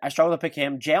I struggled to pick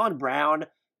him. Jaylen Brown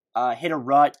hit a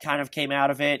rut, kind of came out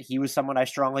of it. He was someone I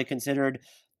strongly considered.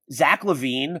 Zach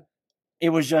LaVine, it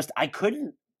was just, I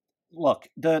couldn't, look,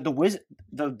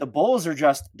 the Bulls are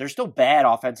just, they're still bad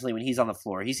offensively when he's on the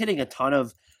floor. He's hitting a ton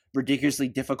of ridiculously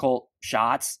difficult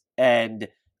shots, and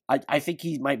I think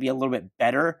he might be a little bit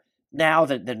better now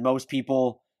than most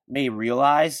people may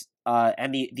realize.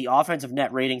 And the offensive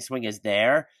net rating swing is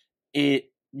there. It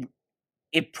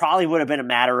probably would have been a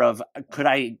matter of, could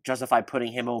I justify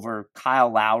putting him over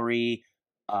Kyle Lowry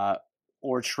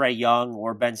or Trae Young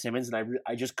or Ben Simmons? And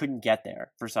I just couldn't get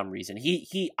there for some reason.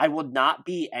 I would not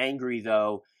be angry,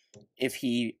 though, if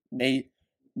he made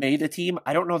the team.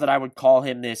 I don't know that I would call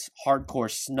him this hardcore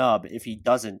snub if he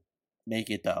doesn't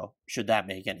make it, though. Should that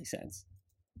make any sense?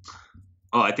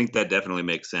 Oh, I think that definitely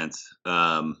makes sense.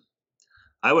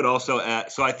 I would also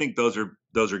add, so I think those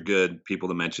are good people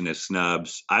to mention as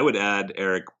snubs. I would add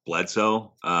Eric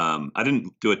Bledsoe. I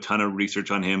didn't do a ton of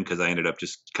research on him because I ended up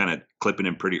just kind of clipping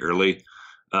him pretty early.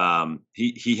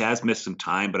 He has missed some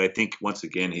time, but I think once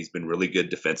again he's been really good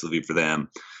defensively for them.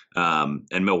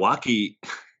 And Milwaukee,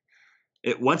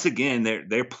 once again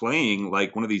they're playing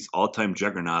like one of these all-time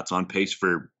juggernauts, on pace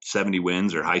for 70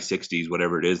 wins or high 60s,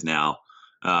 whatever it is now.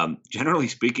 Generally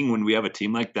speaking, when we have a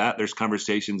team like that, there's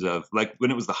conversations of, like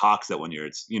when it was the Hawks that one year,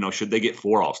 it's, should they get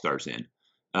 4 All-Stars in?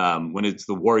 When it's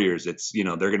the Warriors, it's,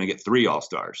 they're going to get 3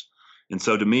 All-Stars. And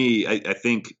so to me, I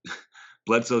think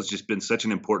Bledsoe's just been such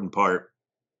an important part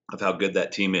of how good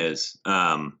that team is.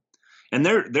 And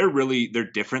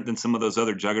they're different than some of those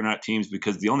other juggernaut teams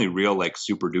because the only real like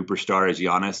super duper star is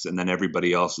Giannis, and then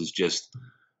everybody else is just,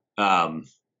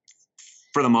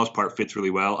 for the most part, fits really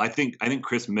well. I think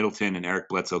Chris Middleton and Eric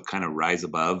Bledsoe kind of rise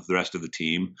above the rest of the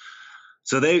team.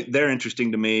 So they're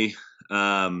interesting to me.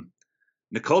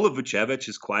 Nikola Vucevic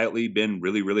has quietly been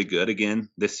really, really good again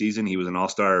this season. He was an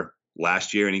all-star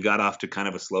last year, and he got off to kind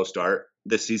of a slow start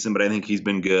this season, but I think he's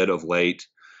been good of late.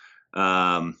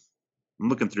 I'm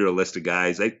looking through a list of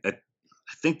guys. I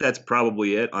think that's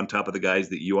probably it on top of the guys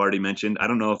that you already mentioned. I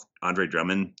don't know if Andre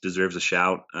Drummond deserves a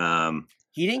shout.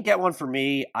 He didn't get one for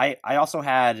me. I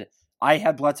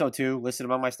had Bledsoe too, listed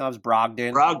among my snubs.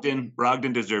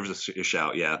 Brogdon deserves a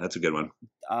shout. Yeah, that's a good one.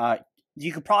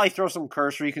 You could probably throw some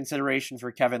cursory consideration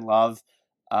for Kevin Love.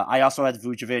 I also had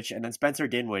Vucevic, and then Spencer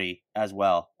Dinwiddie as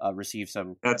well received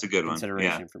some That's a good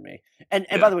consideration for me. And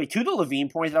by the way, to the Levine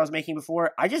point that I was making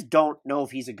before, I just don't know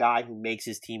if he's a guy who makes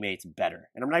his teammates better.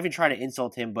 And I'm not even trying to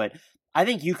insult him, but I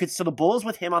think you could – so the Bulls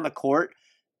with him on the court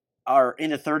are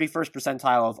in the 31st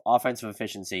percentile of offensive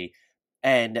efficiency.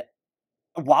 And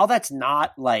while that's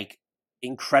not like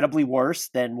incredibly worse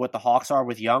than what the Hawks are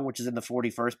with Young, which is in the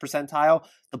 41st percentile,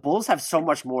 the Bulls have so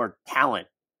much more talent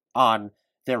on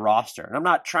their roster. And I'm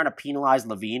not trying to penalize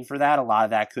Levine for that. A lot of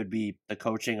that could be the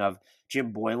coaching of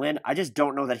Jim Boylan. I just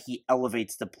don't know that he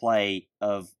elevates the play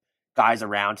of guys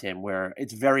around him, where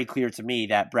it's very clear to me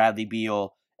that Bradley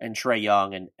Beal and Trae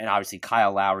Young and obviously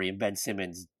Kyle Lowry and Ben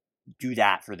Simmons do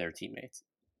that for their teammates.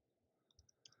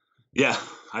 Yeah,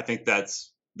 I think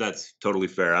that's totally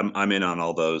fair. I'm in on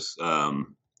all those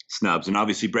snubs, and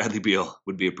obviously Bradley Beal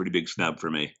would be a pretty big snub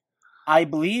for me. I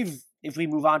believe if we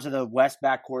move on to the West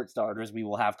backcourt starters, we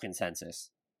will have consensus.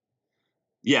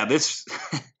 Yeah, this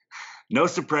no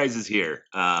surprises here.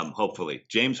 Hopefully,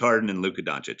 James Harden and Luka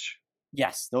Doncic.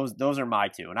 Yes, those are my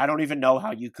two, and I don't even know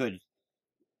how you could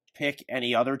pick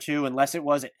any other two unless it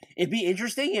was. It'd be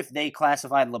interesting if they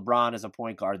classified LeBron as a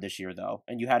point guard this year, though,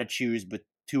 and you had to choose but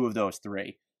two of those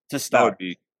three to start.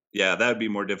 That would be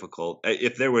more difficult.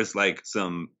 If there was like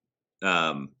some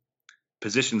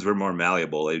positions were more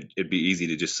malleable, it'd be easy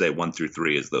to just say 1 through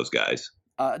 3 as those guys.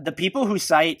 The people who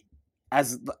cite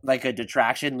as like a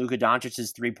detraction Luka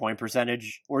Doncic's 3-point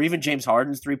percentage, or even James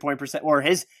Harden's 3-point percent, or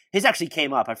his actually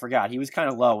came up. I forgot, he was kind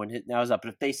of low and now is up. But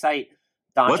if they cite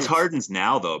Doncic, what's Harden's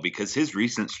now though? Because his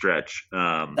recent stretch,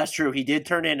 that's true. He did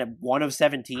turn in 1 of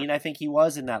 17. I think he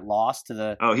was in that loss to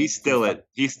the. Oh, he's still at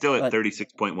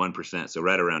 36.1%, so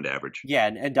right around average. Yeah,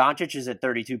 and Doncic is at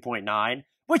 32.9.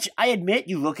 Which I admit,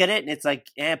 you look at it and it's like,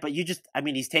 but you just, I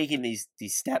mean, he's taking these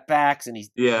step backs and he's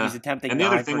attempting. And the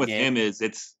other thing with him is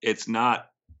it's not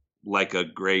like a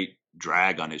great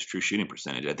drag on his true shooting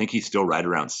percentage. I think he's still right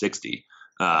around 60.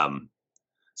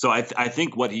 So I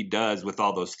think what he does with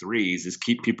all those threes is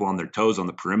keep people on their toes on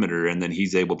the perimeter, and then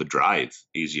he's able to drive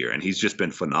easier. And he's just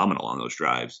been phenomenal on those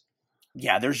drives.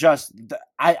 Yeah, there's just,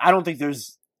 I don't think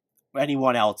there's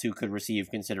anyone else who could receive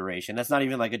consideration. That's not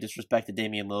even like a disrespect to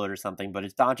Damian Lillard or something, but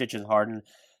it's Doncic and Harden.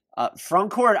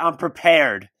 Front court, I'm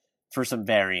prepared for some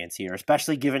variance here,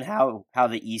 especially given how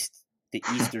the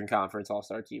Eastern Conference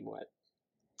All-Star team went.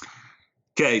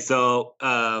 Okay, so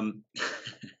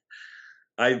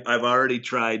I've already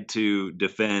tried to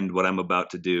defend what I'm about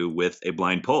to do with a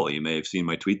blind poll. You may have seen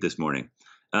my tweet this morning.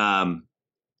 But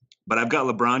I've got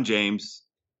LeBron James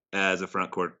as a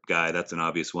front court guy. That's an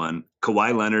obvious one.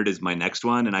 Kawhi Leonard is my next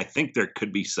one, and I think there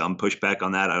could be some pushback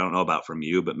on that. I don't know about from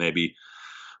you, but maybe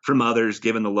from others,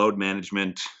 given the load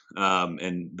management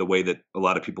and the way that a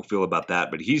lot of people feel about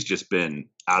that. But he's just been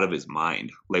out of his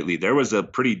mind lately. There was a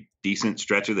pretty decent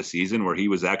stretch of the season where he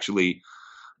was actually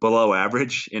below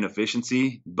average in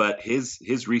efficiency, but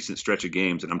his recent stretch of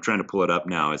games, and I'm trying to pull it up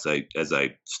now as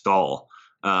I stall.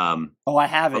 I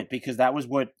have it because that was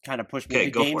what kind of pushed me. Okay,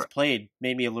 the games played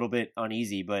made me a little bit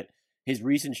uneasy, but his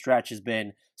recent stretch has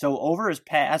been so over his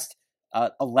past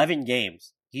 11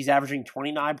 games, he's averaging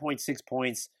 29.6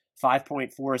 points,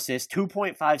 5.4 assists,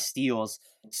 2.5 steals,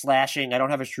 slashing. I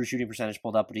don't have his true shooting percentage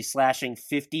pulled up, but he's slashing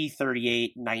 50,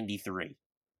 38, 93.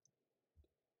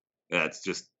 Yeah,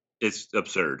 it's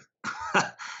absurd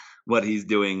what he's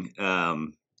doing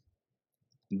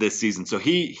this season. So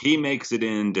he makes it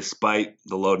in despite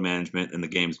the load management and the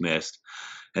games missed.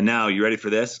 And now, you ready for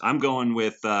this? I'm going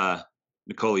with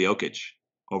Nikola Jokic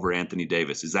over Anthony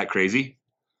Davis. Is that crazy?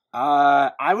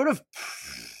 I would have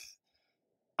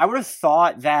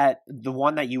thought that the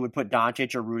one that you would put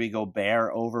Doncic or Rudy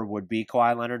Gobert over would be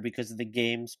Kawhi Leonard because of the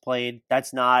games played.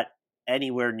 That's not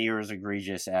anywhere near as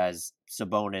egregious as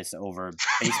Sabonis over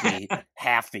basically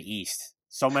half the East.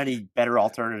 So many better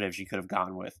alternatives you could have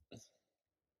gone with.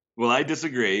 Well, I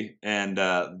disagree, and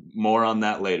more on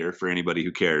that later for anybody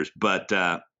who cares. But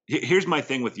here's my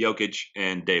thing with Jokic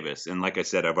and Davis. And like I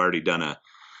said, I've already done a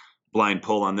blind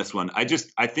poll on this one.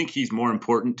 I think he's more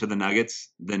important to the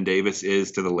Nuggets than Davis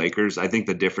is to the Lakers. I think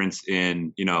the difference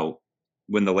in,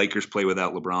 when the Lakers play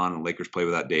without LeBron and the Lakers play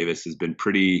without Davis has been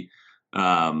pretty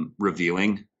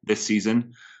revealing this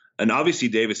season. And obviously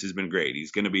Davis has been great.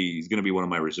 He's going to be one of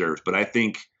my reserves, but I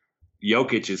think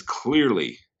Jokic is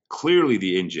clearly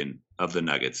the engine of the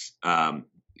Nuggets.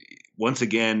 Once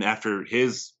again, after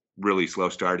his really slow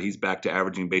start, he's back to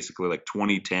averaging basically like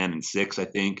 20, 10, and 6, I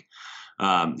think.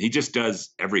 He just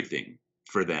does everything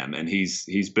for them, and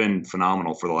he's been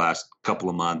phenomenal for the last couple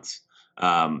of months.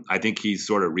 I think he's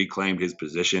sort of reclaimed his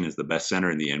position as the best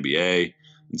center in the NBA,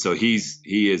 and so he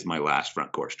is my last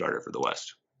front court starter for the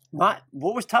West. What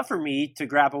was tough for me to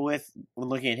grapple with when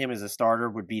looking at him as a starter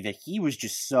would be that he was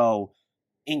just so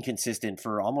inconsistent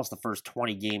for almost the first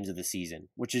 20 games of the season,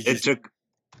 which is just...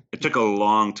 It took a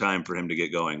long time for him to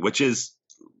get going,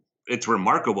 it's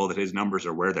remarkable that his numbers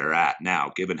are where they're at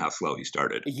now, given how slow he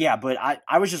started. Yeah, but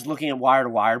I was just looking at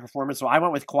wire-to-wire performance, so I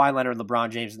went with Kawhi Leonard,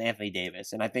 LeBron James, and Anthony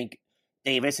Davis, and I think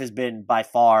Davis has been by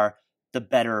far the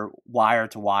better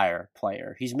wire-to-wire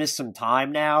player. He's missed some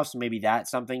time now, so maybe that's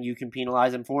something you can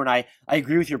penalize him for, and I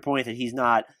agree with your point that he's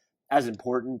not as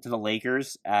important to the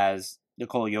Lakers as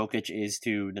Nikola Jokic is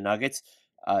to the Nuggets.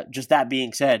 Just that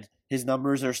being said, his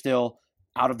numbers are still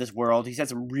out of this world. He's had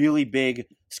some really big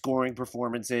scoring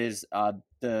performances.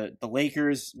 The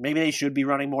Lakers, maybe they should be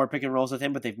running more pick and rolls with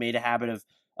him, but they've made a habit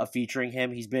of featuring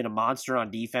him. He's been a monster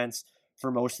on defense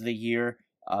for most of the year.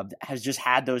 Has just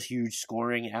had those huge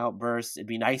scoring outbursts. It'd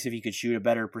be nice if he could shoot a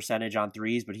better percentage on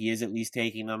threes, but he is at least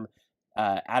taking them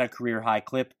at a career high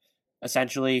clip,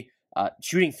 essentially.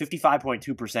 Shooting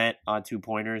 55.2% on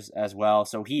 2-pointers as well.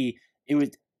 So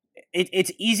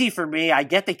it's easy for me. I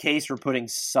get the case for putting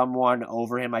someone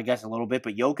over him, I guess, a little bit,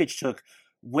 but Jokic took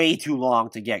way too long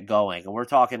to get going. And we're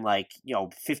talking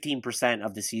 15%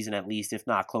 of the season at least, if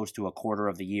not close to a quarter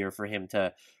of the year for him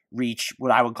to reach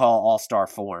what I would call all-star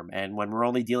form. And when we're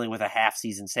only dealing with a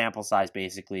half-season sample size,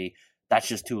 basically, that's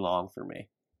just too long for me.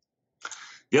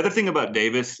 The other thing about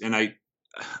Davis, and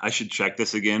I should check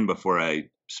this again before I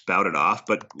spout it off,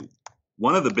 but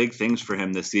one of the big things for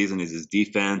him this season is his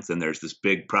defense, and there's this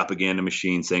big propaganda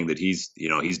machine saying that he's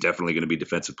definitely going to be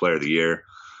Defensive Player of the Year.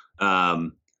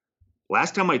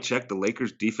 Last time I checked, the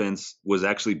Lakers' defense was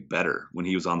actually better when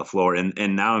he was on the floor,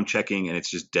 and now I'm checking, and it's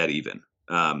just dead even.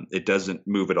 It doesn't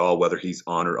move at all whether he's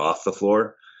on or off the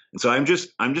floor, and so I'm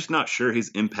just not sure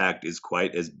his impact is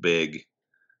quite as big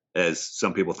as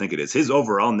some people think it is. His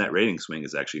overall net rating swing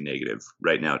is actually negative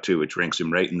right now too, which ranks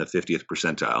him right in the 50th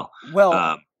percentile.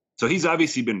 Well. So he's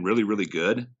obviously been really, really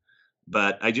good,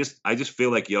 but I just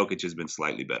feel like Jokic has been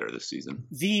slightly better this season.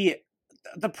 The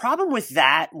problem with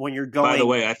that when you're going... By the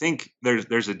way, I think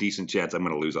there's a decent chance I'm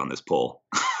going to lose on this poll.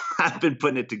 I've been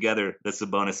putting it together, the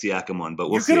Sabonis Siakam one, but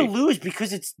we'll see. You're going to lose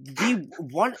because it's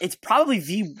it's probably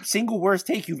the single worst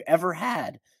take you've ever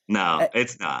had. No,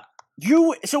 it's not.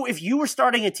 So if you were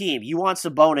starting a team, you want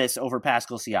Sabonis over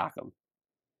Pascal Siakam?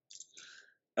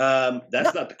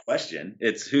 That's not the question.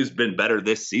 It's who's been better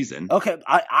this season. Okay,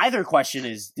 either question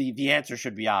is the answer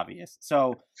should be obvious.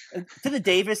 So to the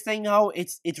Davis thing, though,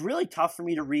 it's really tough for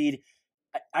me to read.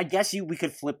 I guess we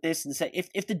could flip this and say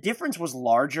if the difference was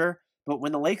larger, but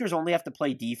when the Lakers only have to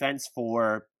play defense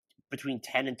for between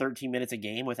 10 and 13 minutes a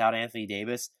game without Anthony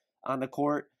Davis on the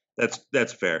court.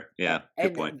 That's fair. Yeah,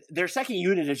 good point. Their second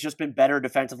unit has just been better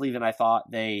defensively than I thought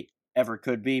they ever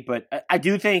could be, but I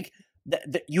do think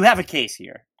you have a case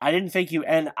here. I didn't think you,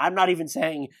 and I'm not even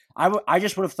saying, I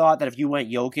just would have thought that if you went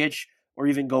Jokic or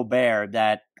even Gobert,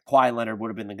 that Kawhi Leonard would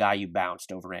have been the guy you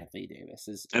bounced over Anthony Davis,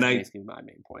 is basically my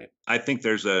main point. I think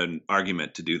there's an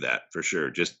argument to do that for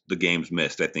sure. Just the games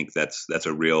missed. I think that's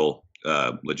a real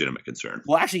legitimate concern.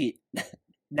 Well, actually,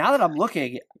 now that I'm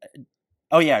looking,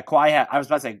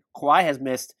 Kawhi has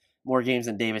missed more games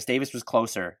than Davis. Davis was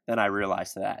closer than I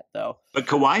realized to that, though. But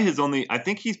Kawhi I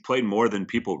think he's played more than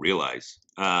people realize.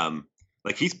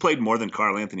 He's played more than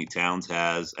Karl Anthony Towns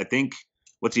has. I think,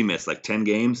 what's he missed, 10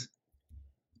 games?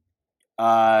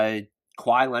 Kawhi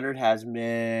Leonard has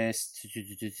missed,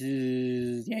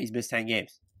 he's missed 10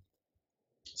 games.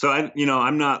 So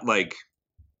I'm not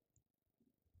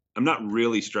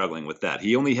really struggling with that.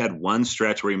 He only had one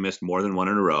stretch where he missed more than one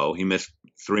in a row. He missed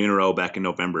 3 in a row back in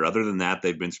November. Other than that,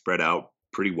 they've been spread out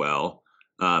pretty well.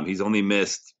 He's only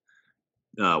missed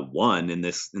one in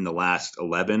the last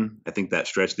 11. I think that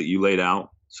stretch that you laid out.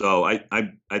 So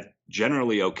I'm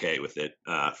generally okay with it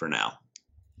for now.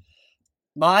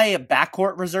 My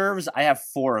backcourt reserves, I have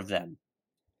 4 of them.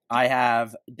 I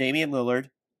have Damian Lillard,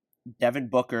 Devin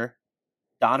Booker,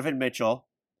 Donovan Mitchell,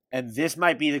 and this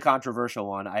might be the controversial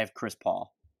one. I have Chris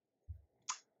Paul.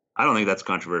 I don't think that's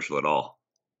controversial at all.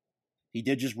 He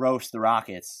did just roast the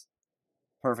Rockets.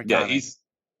 Perfect. Yeah, timing.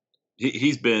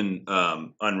 he's been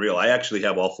unreal. I actually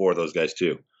have all 4 of those guys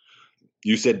too.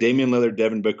 You said Damian Lillard,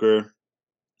 Devin Booker,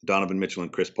 Donovan Mitchell,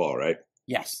 and Chris Paul, right?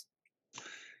 Yes.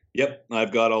 Yep,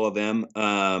 I've got all of them.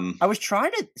 I was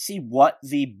trying to see what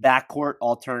the backcourt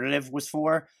alternative was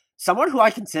for. Someone who I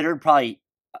considered probably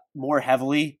more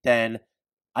heavily than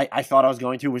I thought I was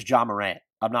going to was Ja Morant.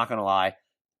 I'm not going to lie.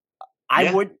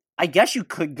 I guess you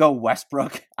could go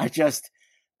Westbrook.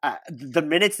 The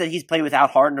minutes that he's played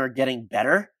without Harden are getting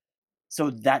better. So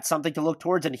that's something to look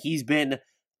towards. And he's been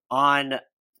on,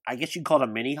 I guess you'd call it a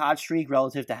mini hot streak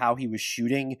relative to how he was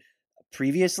shooting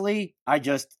previously. I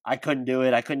couldn't do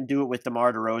it. I couldn't do it with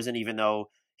DeMar DeRozan, even though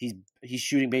he's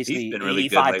shooting basically really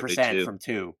 85% from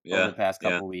two over the past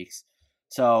couple weeks.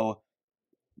 So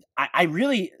I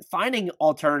really, finding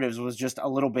alternatives was just a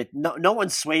little bit, no one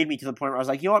swayed me to the point where I was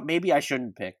like, you know what, maybe I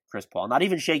shouldn't pick Chris Paul. Not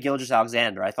even Shai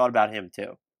Gilgeous-Alexander. I thought about him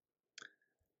too.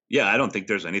 Yeah, I don't think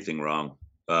there's anything wrong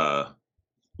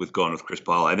with going with Chris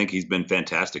Paul. I think he's been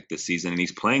fantastic this season, and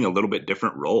he's playing a little bit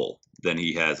different role than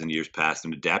he has in years past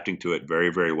and adapting to it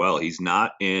very, very well. He's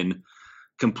not in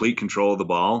complete control of the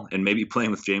ball, and maybe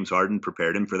playing with James Harden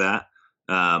prepared him for that.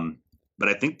 But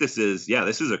I think this is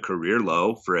a career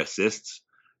low for assists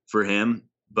for him,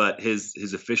 but his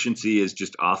efficiency is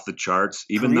just off the charts,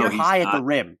 even career though he's high not, at the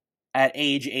rim at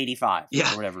age 85 or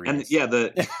whatever he is.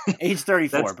 Age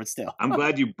 34, but still. I'm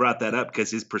glad you brought that up because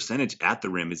his percentage at the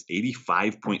rim is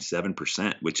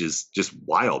 85.7%, which is just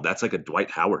wild. That's like a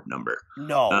Dwight Howard number.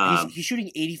 No, he's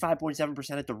shooting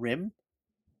 85.7% at the rim?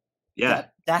 Yeah.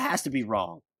 That has to be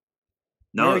wrong.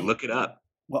 No, look it up.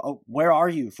 Well, where are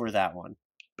you for that one?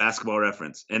 Basketball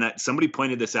Reference. And somebody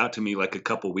pointed this out to me like a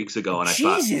couple weeks ago, and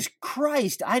Jesus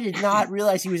Christ, I did not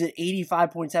realize he was at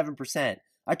 85.7%.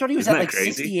 I thought he was at like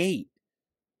crazy? 68.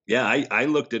 Yeah, I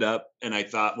looked it up, and I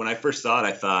thought, when I first saw it,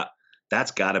 I thought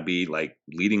that's got to be like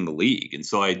leading the league. And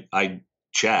so I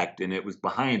checked, and it was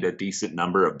behind a decent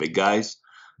number of big guys.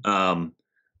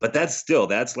 But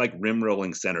that's like rim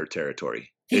rolling center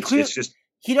territory. It's just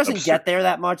he doesn't absurd. get there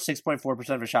that much. 6.4%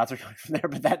 of his shots are coming from there,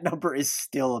 but that number is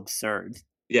still absurd.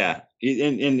 Yeah,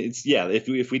 and it's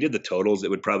if we did the totals, it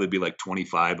would probably be like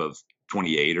 25 of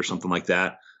 28 or something like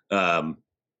that.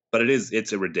 But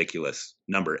it's a ridiculous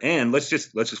number. And let's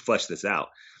just flesh this out.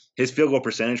 His field goal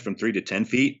percentage from 3 to 10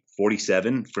 feet,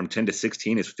 47. From 10 to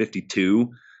 16 is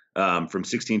 52. From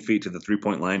 16 feet to the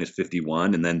 3-point line is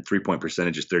 51, and then 3-point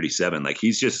percentage is 37. Like,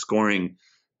 he's just scoring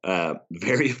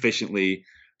very efficiently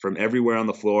from everywhere on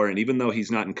the floor. And even though he's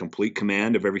not in complete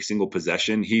command of every single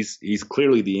possession, he's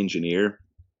clearly the engineer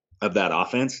of that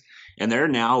offense. And they're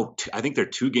now, I think they're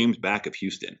 2 games back of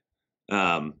Houston.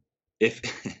 If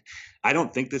I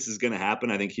don't think this is going to happen,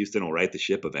 I think Houston will right the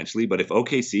ship eventually. But if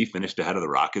OKC finished ahead of the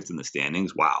Rockets in the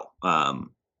standings, wow,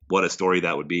 what a story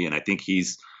that would be. And I think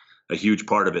he's a huge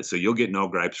part of it. So you'll get no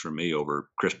gripes from me over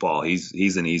Chris Paul.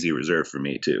 He's an easy reserve for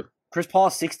me too. Chris Paul,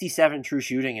 67 true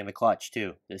shooting in the clutch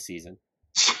too this season.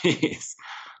 Jeez,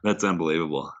 that's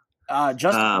unbelievable.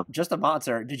 Just a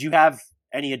monster. Did you have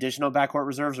any additional backcourt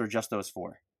reserves or just those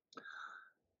 4?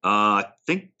 I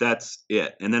think that's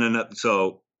it. And then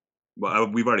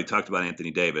we've already talked about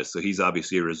Anthony Davis, so he's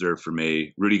obviously a reserve for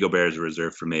me. Rudy Gobert is a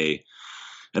reserve for me.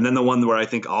 And then the one where I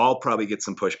think I'll probably get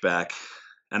some pushback,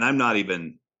 and I'm not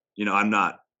even, I'm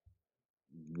not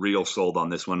real sold on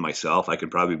this one myself. I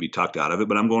could probably be talked out of it,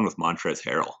 but I'm going with Montrezl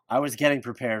Harrell. I was getting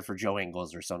prepared for Joe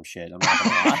Ingles or some shit. I'm not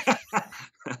gonna lie.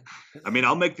 I mean,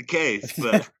 I'll make the case,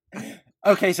 but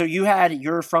okay. So you had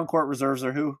your front court reserves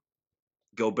are who?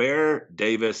 Gobert,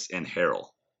 Davis, and Harrell.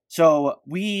 So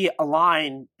we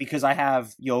align because I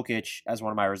have Jokic as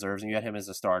one of my reserves, and you had him as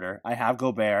a starter. I have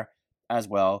Gobert as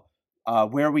well.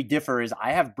 Where we differ is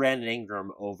I have Brandon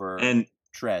Ingram over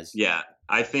Trez. Yeah,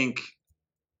 I think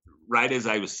right as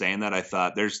I was saying that, I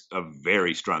thought there's a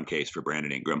very strong case for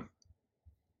Brandon Ingram.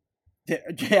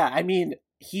 Yeah, I mean,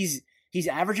 he's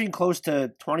averaging close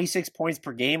to 26 points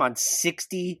per game on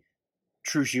 60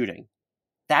 true shooting.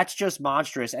 That's just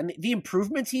monstrous. And the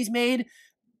improvements he's made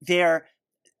there,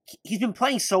 he's been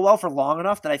playing so well for long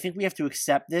enough that I think we have to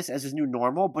accept this as his new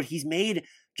normal, but he's made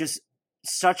just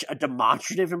such a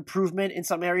demonstrative improvement in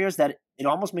some areas that it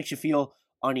almost makes you feel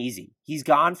uneasy. He's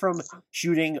gone from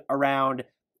shooting around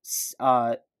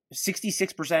 66%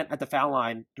 at the foul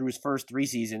line through his first 3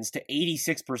 seasons to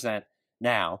 86%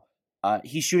 now.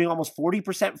 He's shooting almost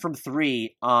 40% from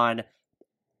 3 on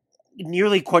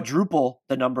nearly quadruple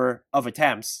the number of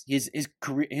attempts. His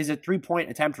 3-point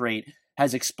attempt rate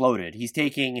has exploded. He's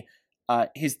taking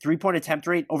his 3-point attempt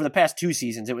rate over the past 2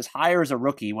 seasons. It was higher as a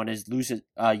rookie when his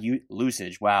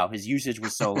usage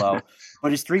was so low,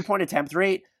 but his 3-point attempt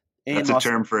rate. That's a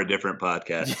term for a different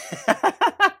podcast.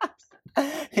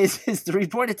 His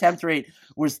 3-point attempt rate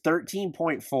was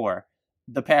 13.4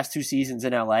 the past 2 seasons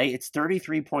in LA. It's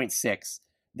 33.6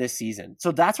 this season.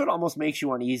 So that's what almost makes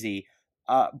you uneasy.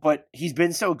 But he's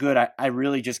been so good, I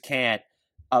really just can't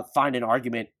find an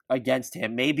argument against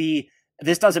him. Maybe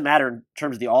this doesn't matter in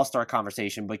terms of the All-Star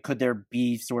conversation, but could there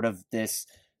be sort of this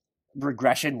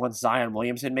regression once Zion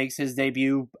Williamson makes his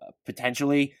debut?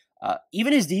 Potentially.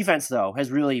 Even his defense, though,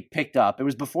 has really picked up. It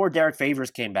was before Derek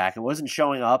Favors came back. It wasn't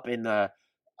showing up in the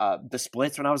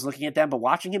splits when I was looking at them, but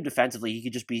watching him defensively, he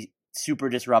could just be super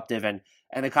disruptive, and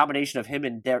the combination of him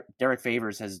and Derek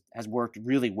Favors has worked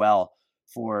really well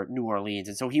for New Orleans.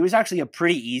 And so he was actually a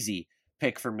pretty easy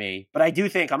pick for me. But I do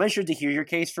think, I'm interested to hear your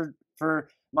case for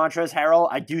Montrezl Harrell.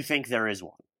 I do think there is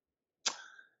one.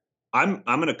 I'm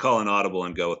going to call an audible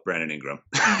and go with Brandon Ingram.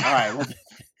 All right. Well,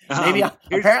 maybe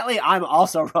apparently I'm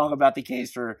also wrong about the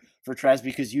case for Trez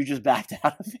because you just backed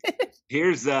out of it.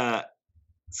 Here's I'm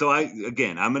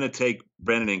going to take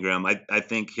Brandon Ingram. I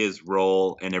think his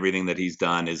role and everything that he's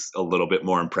done is a little bit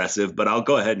more impressive, but I'll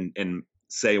go ahead and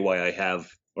say why I have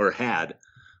or had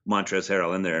Montrezl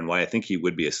Harrell in there and why I think he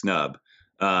would be a snub.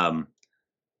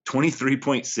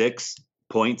 23.6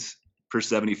 points per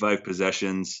 75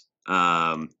 possessions,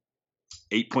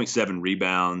 8.7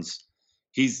 rebounds.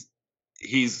 He's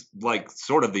like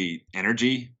sort of the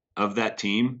energy of that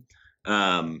team.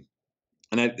 And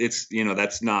it's,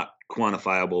 that's not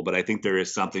quantifiable, but I think there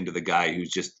is something to the guy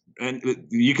who's just, and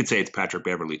you could say it's Patrick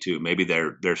Beverley too. Maybe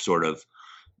they're sort of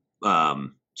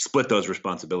split those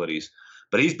responsibilities,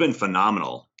 but he's been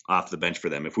phenomenal off the bench for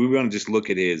them. If we want to just look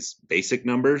at his basic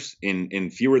numbers, in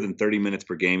fewer than 30 minutes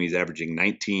per game, he's averaging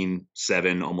 19,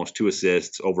 7, almost 2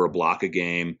 assists, over a block a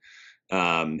game.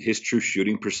 His true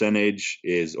shooting percentage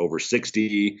is over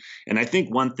 60. And I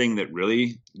think one thing that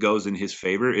really goes in his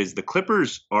favor is the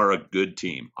Clippers are a good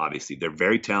team. Obviously, they're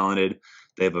very talented.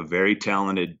 They have a very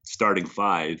talented starting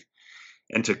five.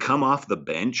 And to come off the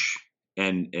bench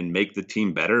and make the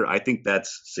team better, I think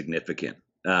that's significant.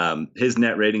 His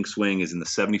net rating swing is in the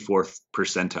 74th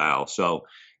percentile. So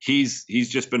he's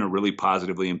just been a really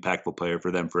positively impactful player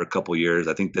for them for a couple years.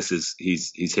 I think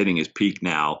he's hitting his peak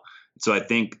now. So I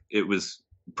think it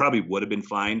probably would have been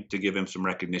fine to give him some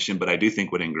recognition, but I do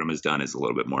think what Ingram has done is a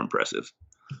little bit more impressive.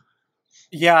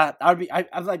 Yeah,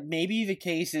 I'd like, maybe the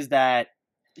case is that,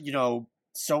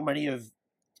 so many of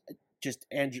just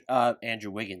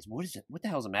Andrew Wiggins. What the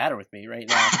hell's the matter with me right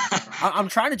now? I'm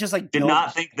trying to just did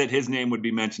not think that his name would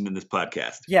be mentioned in this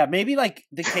podcast. Yeah, maybe like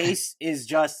the case is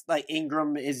just like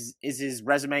Ingram is his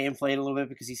resume inflated a little bit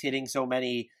because he's hitting so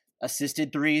many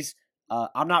assisted threes.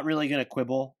 I'm not really going to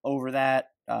quibble over that.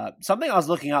 Something I was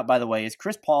looking up, by the way, is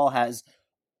Chris Paul has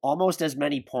almost as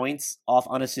many points off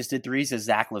unassisted threes as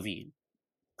Zach LaVine.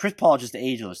 Chris Paul just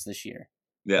ageless this year.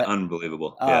 Yeah,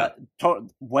 unbelievable.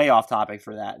 Way off topic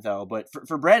for that, though. But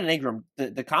for Brandon Ingram,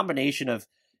 the combination of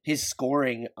his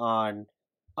scoring on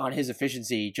his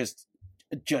efficiency just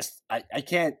I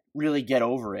can't really get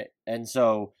over it. And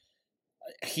so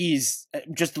he's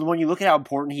just, when you look at how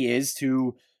important he is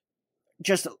to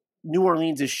just New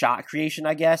Orleans' shot creation,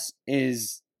 I guess,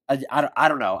 is I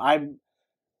don't know. I'm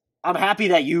happy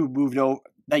that you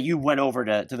went over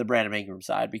to the Brandon Ingram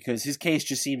side, because his case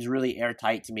just seems really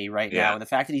airtight to me right now. And the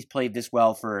fact that he's played this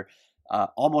well for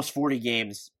almost 40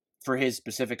 games for his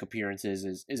specific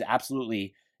appearances is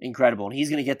absolutely incredible. And he's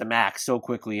going to get the max so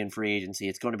quickly in free agency.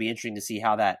 It's going to be interesting to see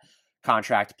how that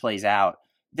contract plays out.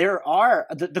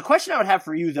 The question I would have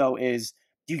for you, though, is,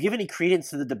 do you give any credence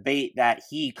to the debate that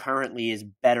he currently is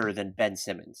better than Ben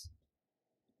Simmons?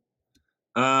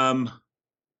 I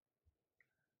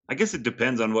guess it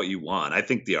depends on what you want. I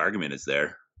think the argument is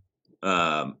there.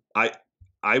 I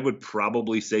would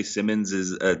probably say Simmons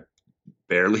is a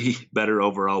barely better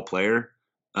overall player.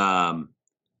 But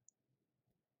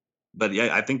yeah,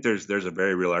 I think there's a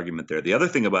very real argument there. The other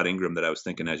thing about Ingram that I was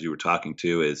thinking as you were talking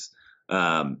to is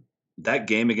that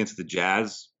game against the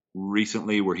Jazz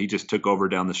recently, where he just took over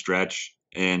down the stretch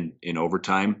and in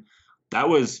overtime. That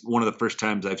was one of the first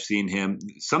times I've seen him.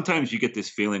 Sometimes you get this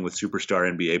feeling with superstar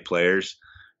NBA players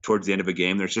towards the end of a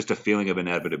game, there's just a feeling of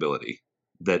inevitability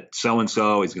that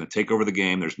so-and-so is going to take over the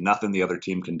game. There's nothing the other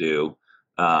team can do.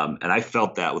 And I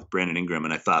felt that with Brandon Ingram,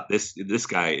 and I thought this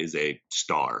guy is a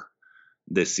star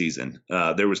this season.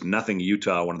 There was nothing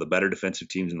Utah, one of the better defensive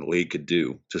teams in the league, could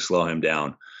do to slow him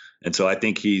down. And so I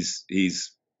think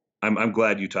I'm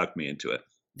glad you talked me into it.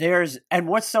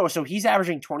 So he's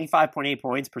averaging 25.8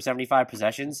 points per 75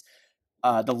 possessions.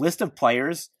 The list of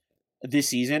players this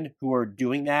season who are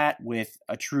doing that with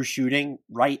a true shooting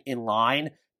right in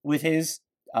line with his,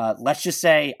 let's just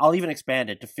say, I'll even expand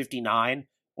it to 59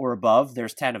 or above.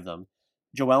 There's 10 of them.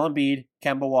 Joel Embiid,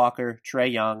 Kemba Walker,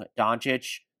 Trae Young,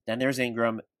 Doncic. Then there's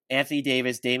Ingram, Anthony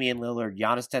Davis, Damian Lillard,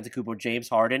 Giannis Antetokounmpo, James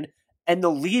Harden, and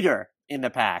the leader in the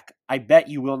pack. I bet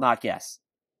you will not guess.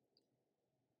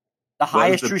 The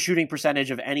highest true shooting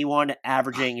percentage of anyone,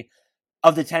 averaging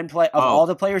of the 10 play of all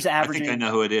the players averaging. I think I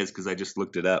know who it is because I just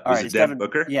looked it up. All Is right, it Devin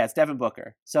Booker? Yeah, it's Devin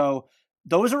Booker. So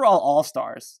those are all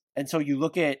stars, and so you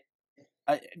look at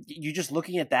you just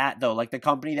looking at that though, like the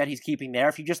company that he's keeping there.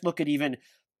 If you just look at even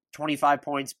 25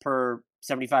 points per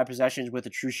 75 possessions with a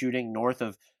true shooting north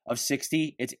of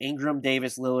 60, it's Ingram,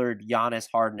 Davis, Lillard, Giannis,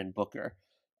 Harden, and Booker.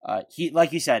 He,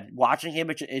 like you said, watching him,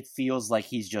 it feels like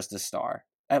he's just a star,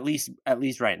 at least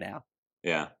right now.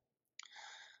 Yeah.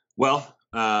 Well,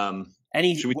 well,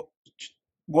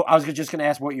 I was just going to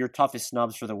ask what your toughest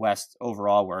snubs for the West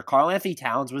overall were. Karl-Anthony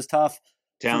Towns was tough.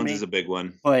 Towns is a big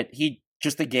one, but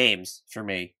just the games for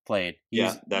me played.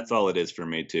 That's all it is for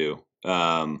me too.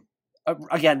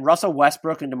 Again, Russell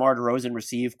Westbrook and DeMar DeRozan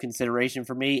receive consideration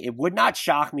for me. It would not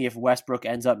shock me if Westbrook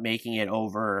ends up making it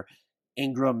over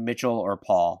Ingram, Mitchell, or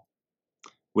Paul.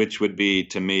 Which would be,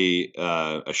 to me,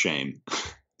 a shame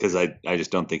because I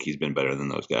just don't think he's been better than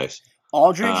those guys.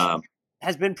 Aldridge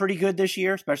has been pretty good this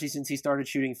year, especially since he started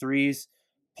shooting threes.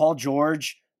 Paul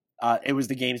George, it was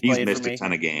the games played for me. He's missed a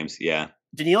ton of games, yeah.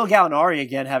 Danilo Gallinari,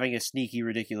 again, having a sneaky,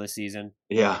 ridiculous season.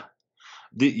 Yeah.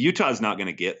 Utah's not going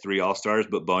to get 3 All-Stars,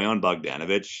 but Bojan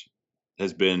Bogdanovic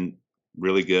has been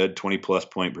really good, 20-plus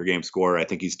point per game scorer. I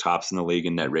think he's tops in the league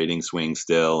in net rating swing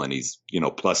still, and he's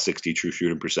plus 60 true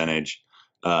shooting percentage.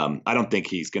 I don't think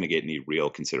he's going to get any real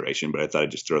consideration, but I thought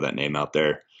I'd just throw that name out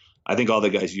there. I think all the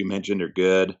guys you mentioned are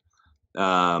good.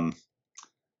 I'm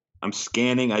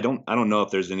scanning. I don't know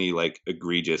if there's any like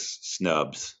egregious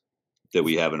snubs that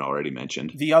we haven't already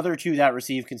mentioned. The other two that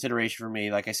received consideration for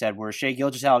me, like I said, were Shai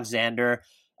Gilgeous-Alexander,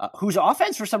 whose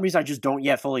offense for some reason I just don't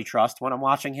yet fully trust when I'm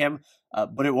watching him,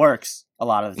 but it works a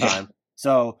lot of the time. Yeah.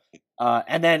 So,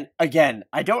 and then again,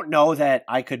 I don't know that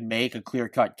I could make a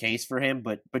clear-cut case for him,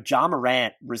 but Ja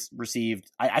Morant received.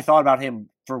 I thought about him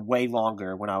for way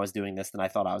longer when I was doing this than I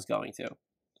thought I was going to.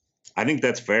 I think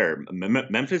that's fair.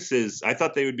 Memphis is. I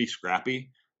thought they would be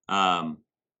scrappy.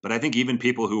 But I think even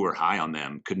people who were high on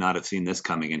them could not have seen this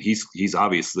coming. And he's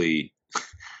obviously,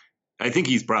 I think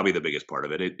he's probably the biggest part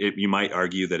of it. You might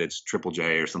argue that it's Triple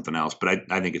J or something else, but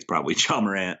I think it's probably Ja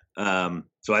Morant.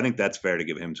 So I think that's fair to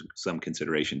give him some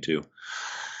consideration too.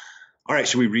 All right.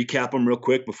 Should we recap them real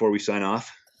quick before we sign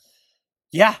off?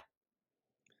 Yeah.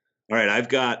 All right. I've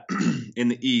got in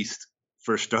the East,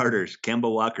 for starters,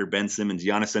 Kemba Walker, Ben Simmons,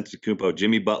 Giannis Antetokounmpo,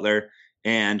 Jimmy Butler,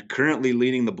 and currently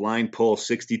leading the blind poll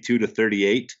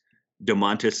 62-38,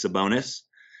 Domantas Sabonis.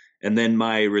 And then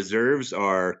my reserves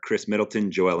are Chris Middleton,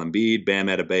 Joel Embiid, Bam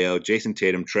Adebayo, Jason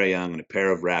Tatum, Trae Young, and a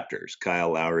pair of Raptors,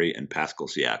 Kyle Lowry and Pascal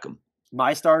Siakam.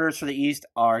 My starters for the East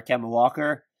are Kemba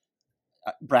Walker,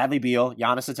 Bradley Beal,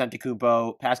 Giannis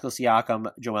Antetokounmpo, Pascal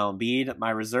Siakam, Joel Embiid.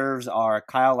 My reserves are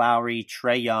Kyle Lowry,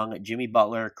 Trae Young, Jimmy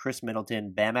Butler, Chris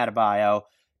Middleton, Bam Adebayo,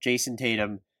 Jason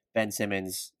Tatum, Ben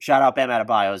Simmons. Shout out Bam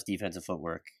Adebayo's defensive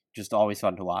footwork. Just always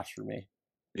fun to watch for me.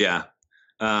 Yeah.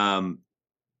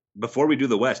 Before we do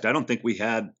the West, I don't think we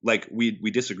had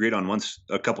we disagreed on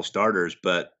a couple starters,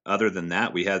 but other than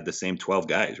that, we had the same 12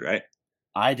 guys, right?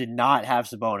 I did not have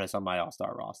Sabonis on my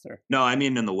All-Star roster. No, I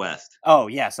mean in the West. Oh,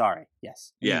 yeah, sorry.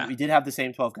 Yes. Yeah. We did have the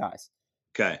same 12 guys.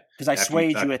 Okay. Because I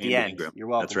swayed you at the end. Ingram. You're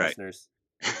welcome, That's right. listeners.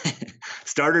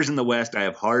 Starters in the West, I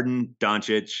have Harden,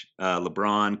 Doncic,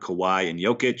 LeBron, Kawhi, and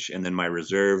Jokic. And then my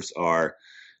reserves are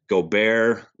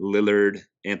Gobert, Lillard,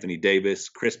 Anthony Davis,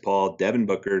 Chris Paul, Devin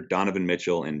Booker, Donovan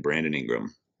Mitchell, and Brandon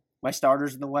Ingram. My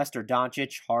starters in the West are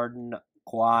Doncic, Harden,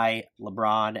 Kawhi,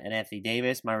 LeBron, and Anthony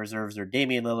Davis. My reserves are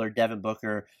Damian Lillard, Devin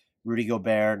Booker, Rudy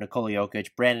Gobert, Nikola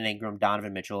Jokic, Brandon Ingram,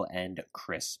 Donovan Mitchell, and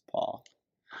Chris Paul.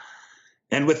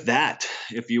 And with that,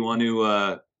 if you want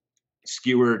to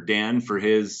skewer Dan for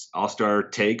his All-Star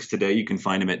takes today, you can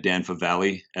find him at Dan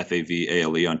Favale,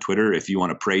 Favale on Twitter. If you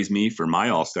want to praise me for my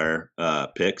All-Star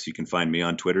picks, you can find me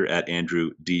on Twitter at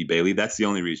Andrew D. Bailey. That's the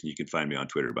only reason you can find me on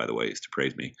Twitter, by the way, is to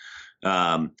praise me.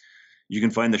 You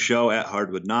can find the show at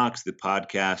Hardwood Knocks. The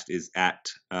podcast is at,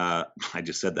 I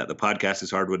just said that. The podcast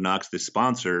is Hardwood Knocks. The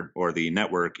sponsor or the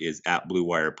network is at Blue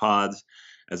Wire Pods.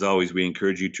 As always, we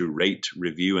encourage you to rate,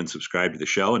 review, and subscribe to the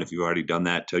show. And if you've already done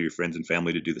that, tell your friends and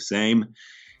family to do the same.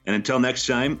 And until next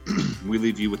time, we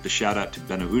leave you with the shout out to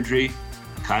Beno Udrih,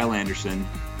 Kyle Anderson,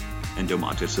 and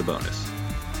Domantas Sabonis.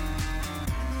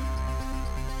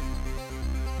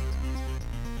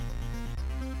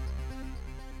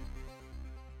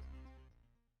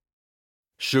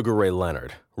 Sugar Ray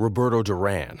Leonard, Roberto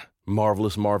Duran,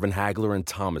 Marvelous Marvin Hagler, and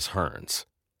Thomas Hearns.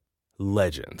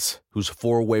 Legends, whose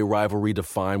four-way rivalry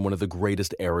defined one of the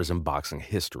greatest eras in boxing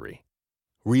history.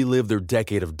 Relive their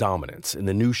decade of dominance in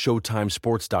the new Showtime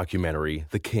sports documentary,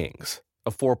 The Kings,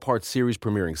 a 4-part series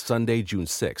premiering Sunday, June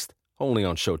 6th, only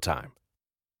on Showtime.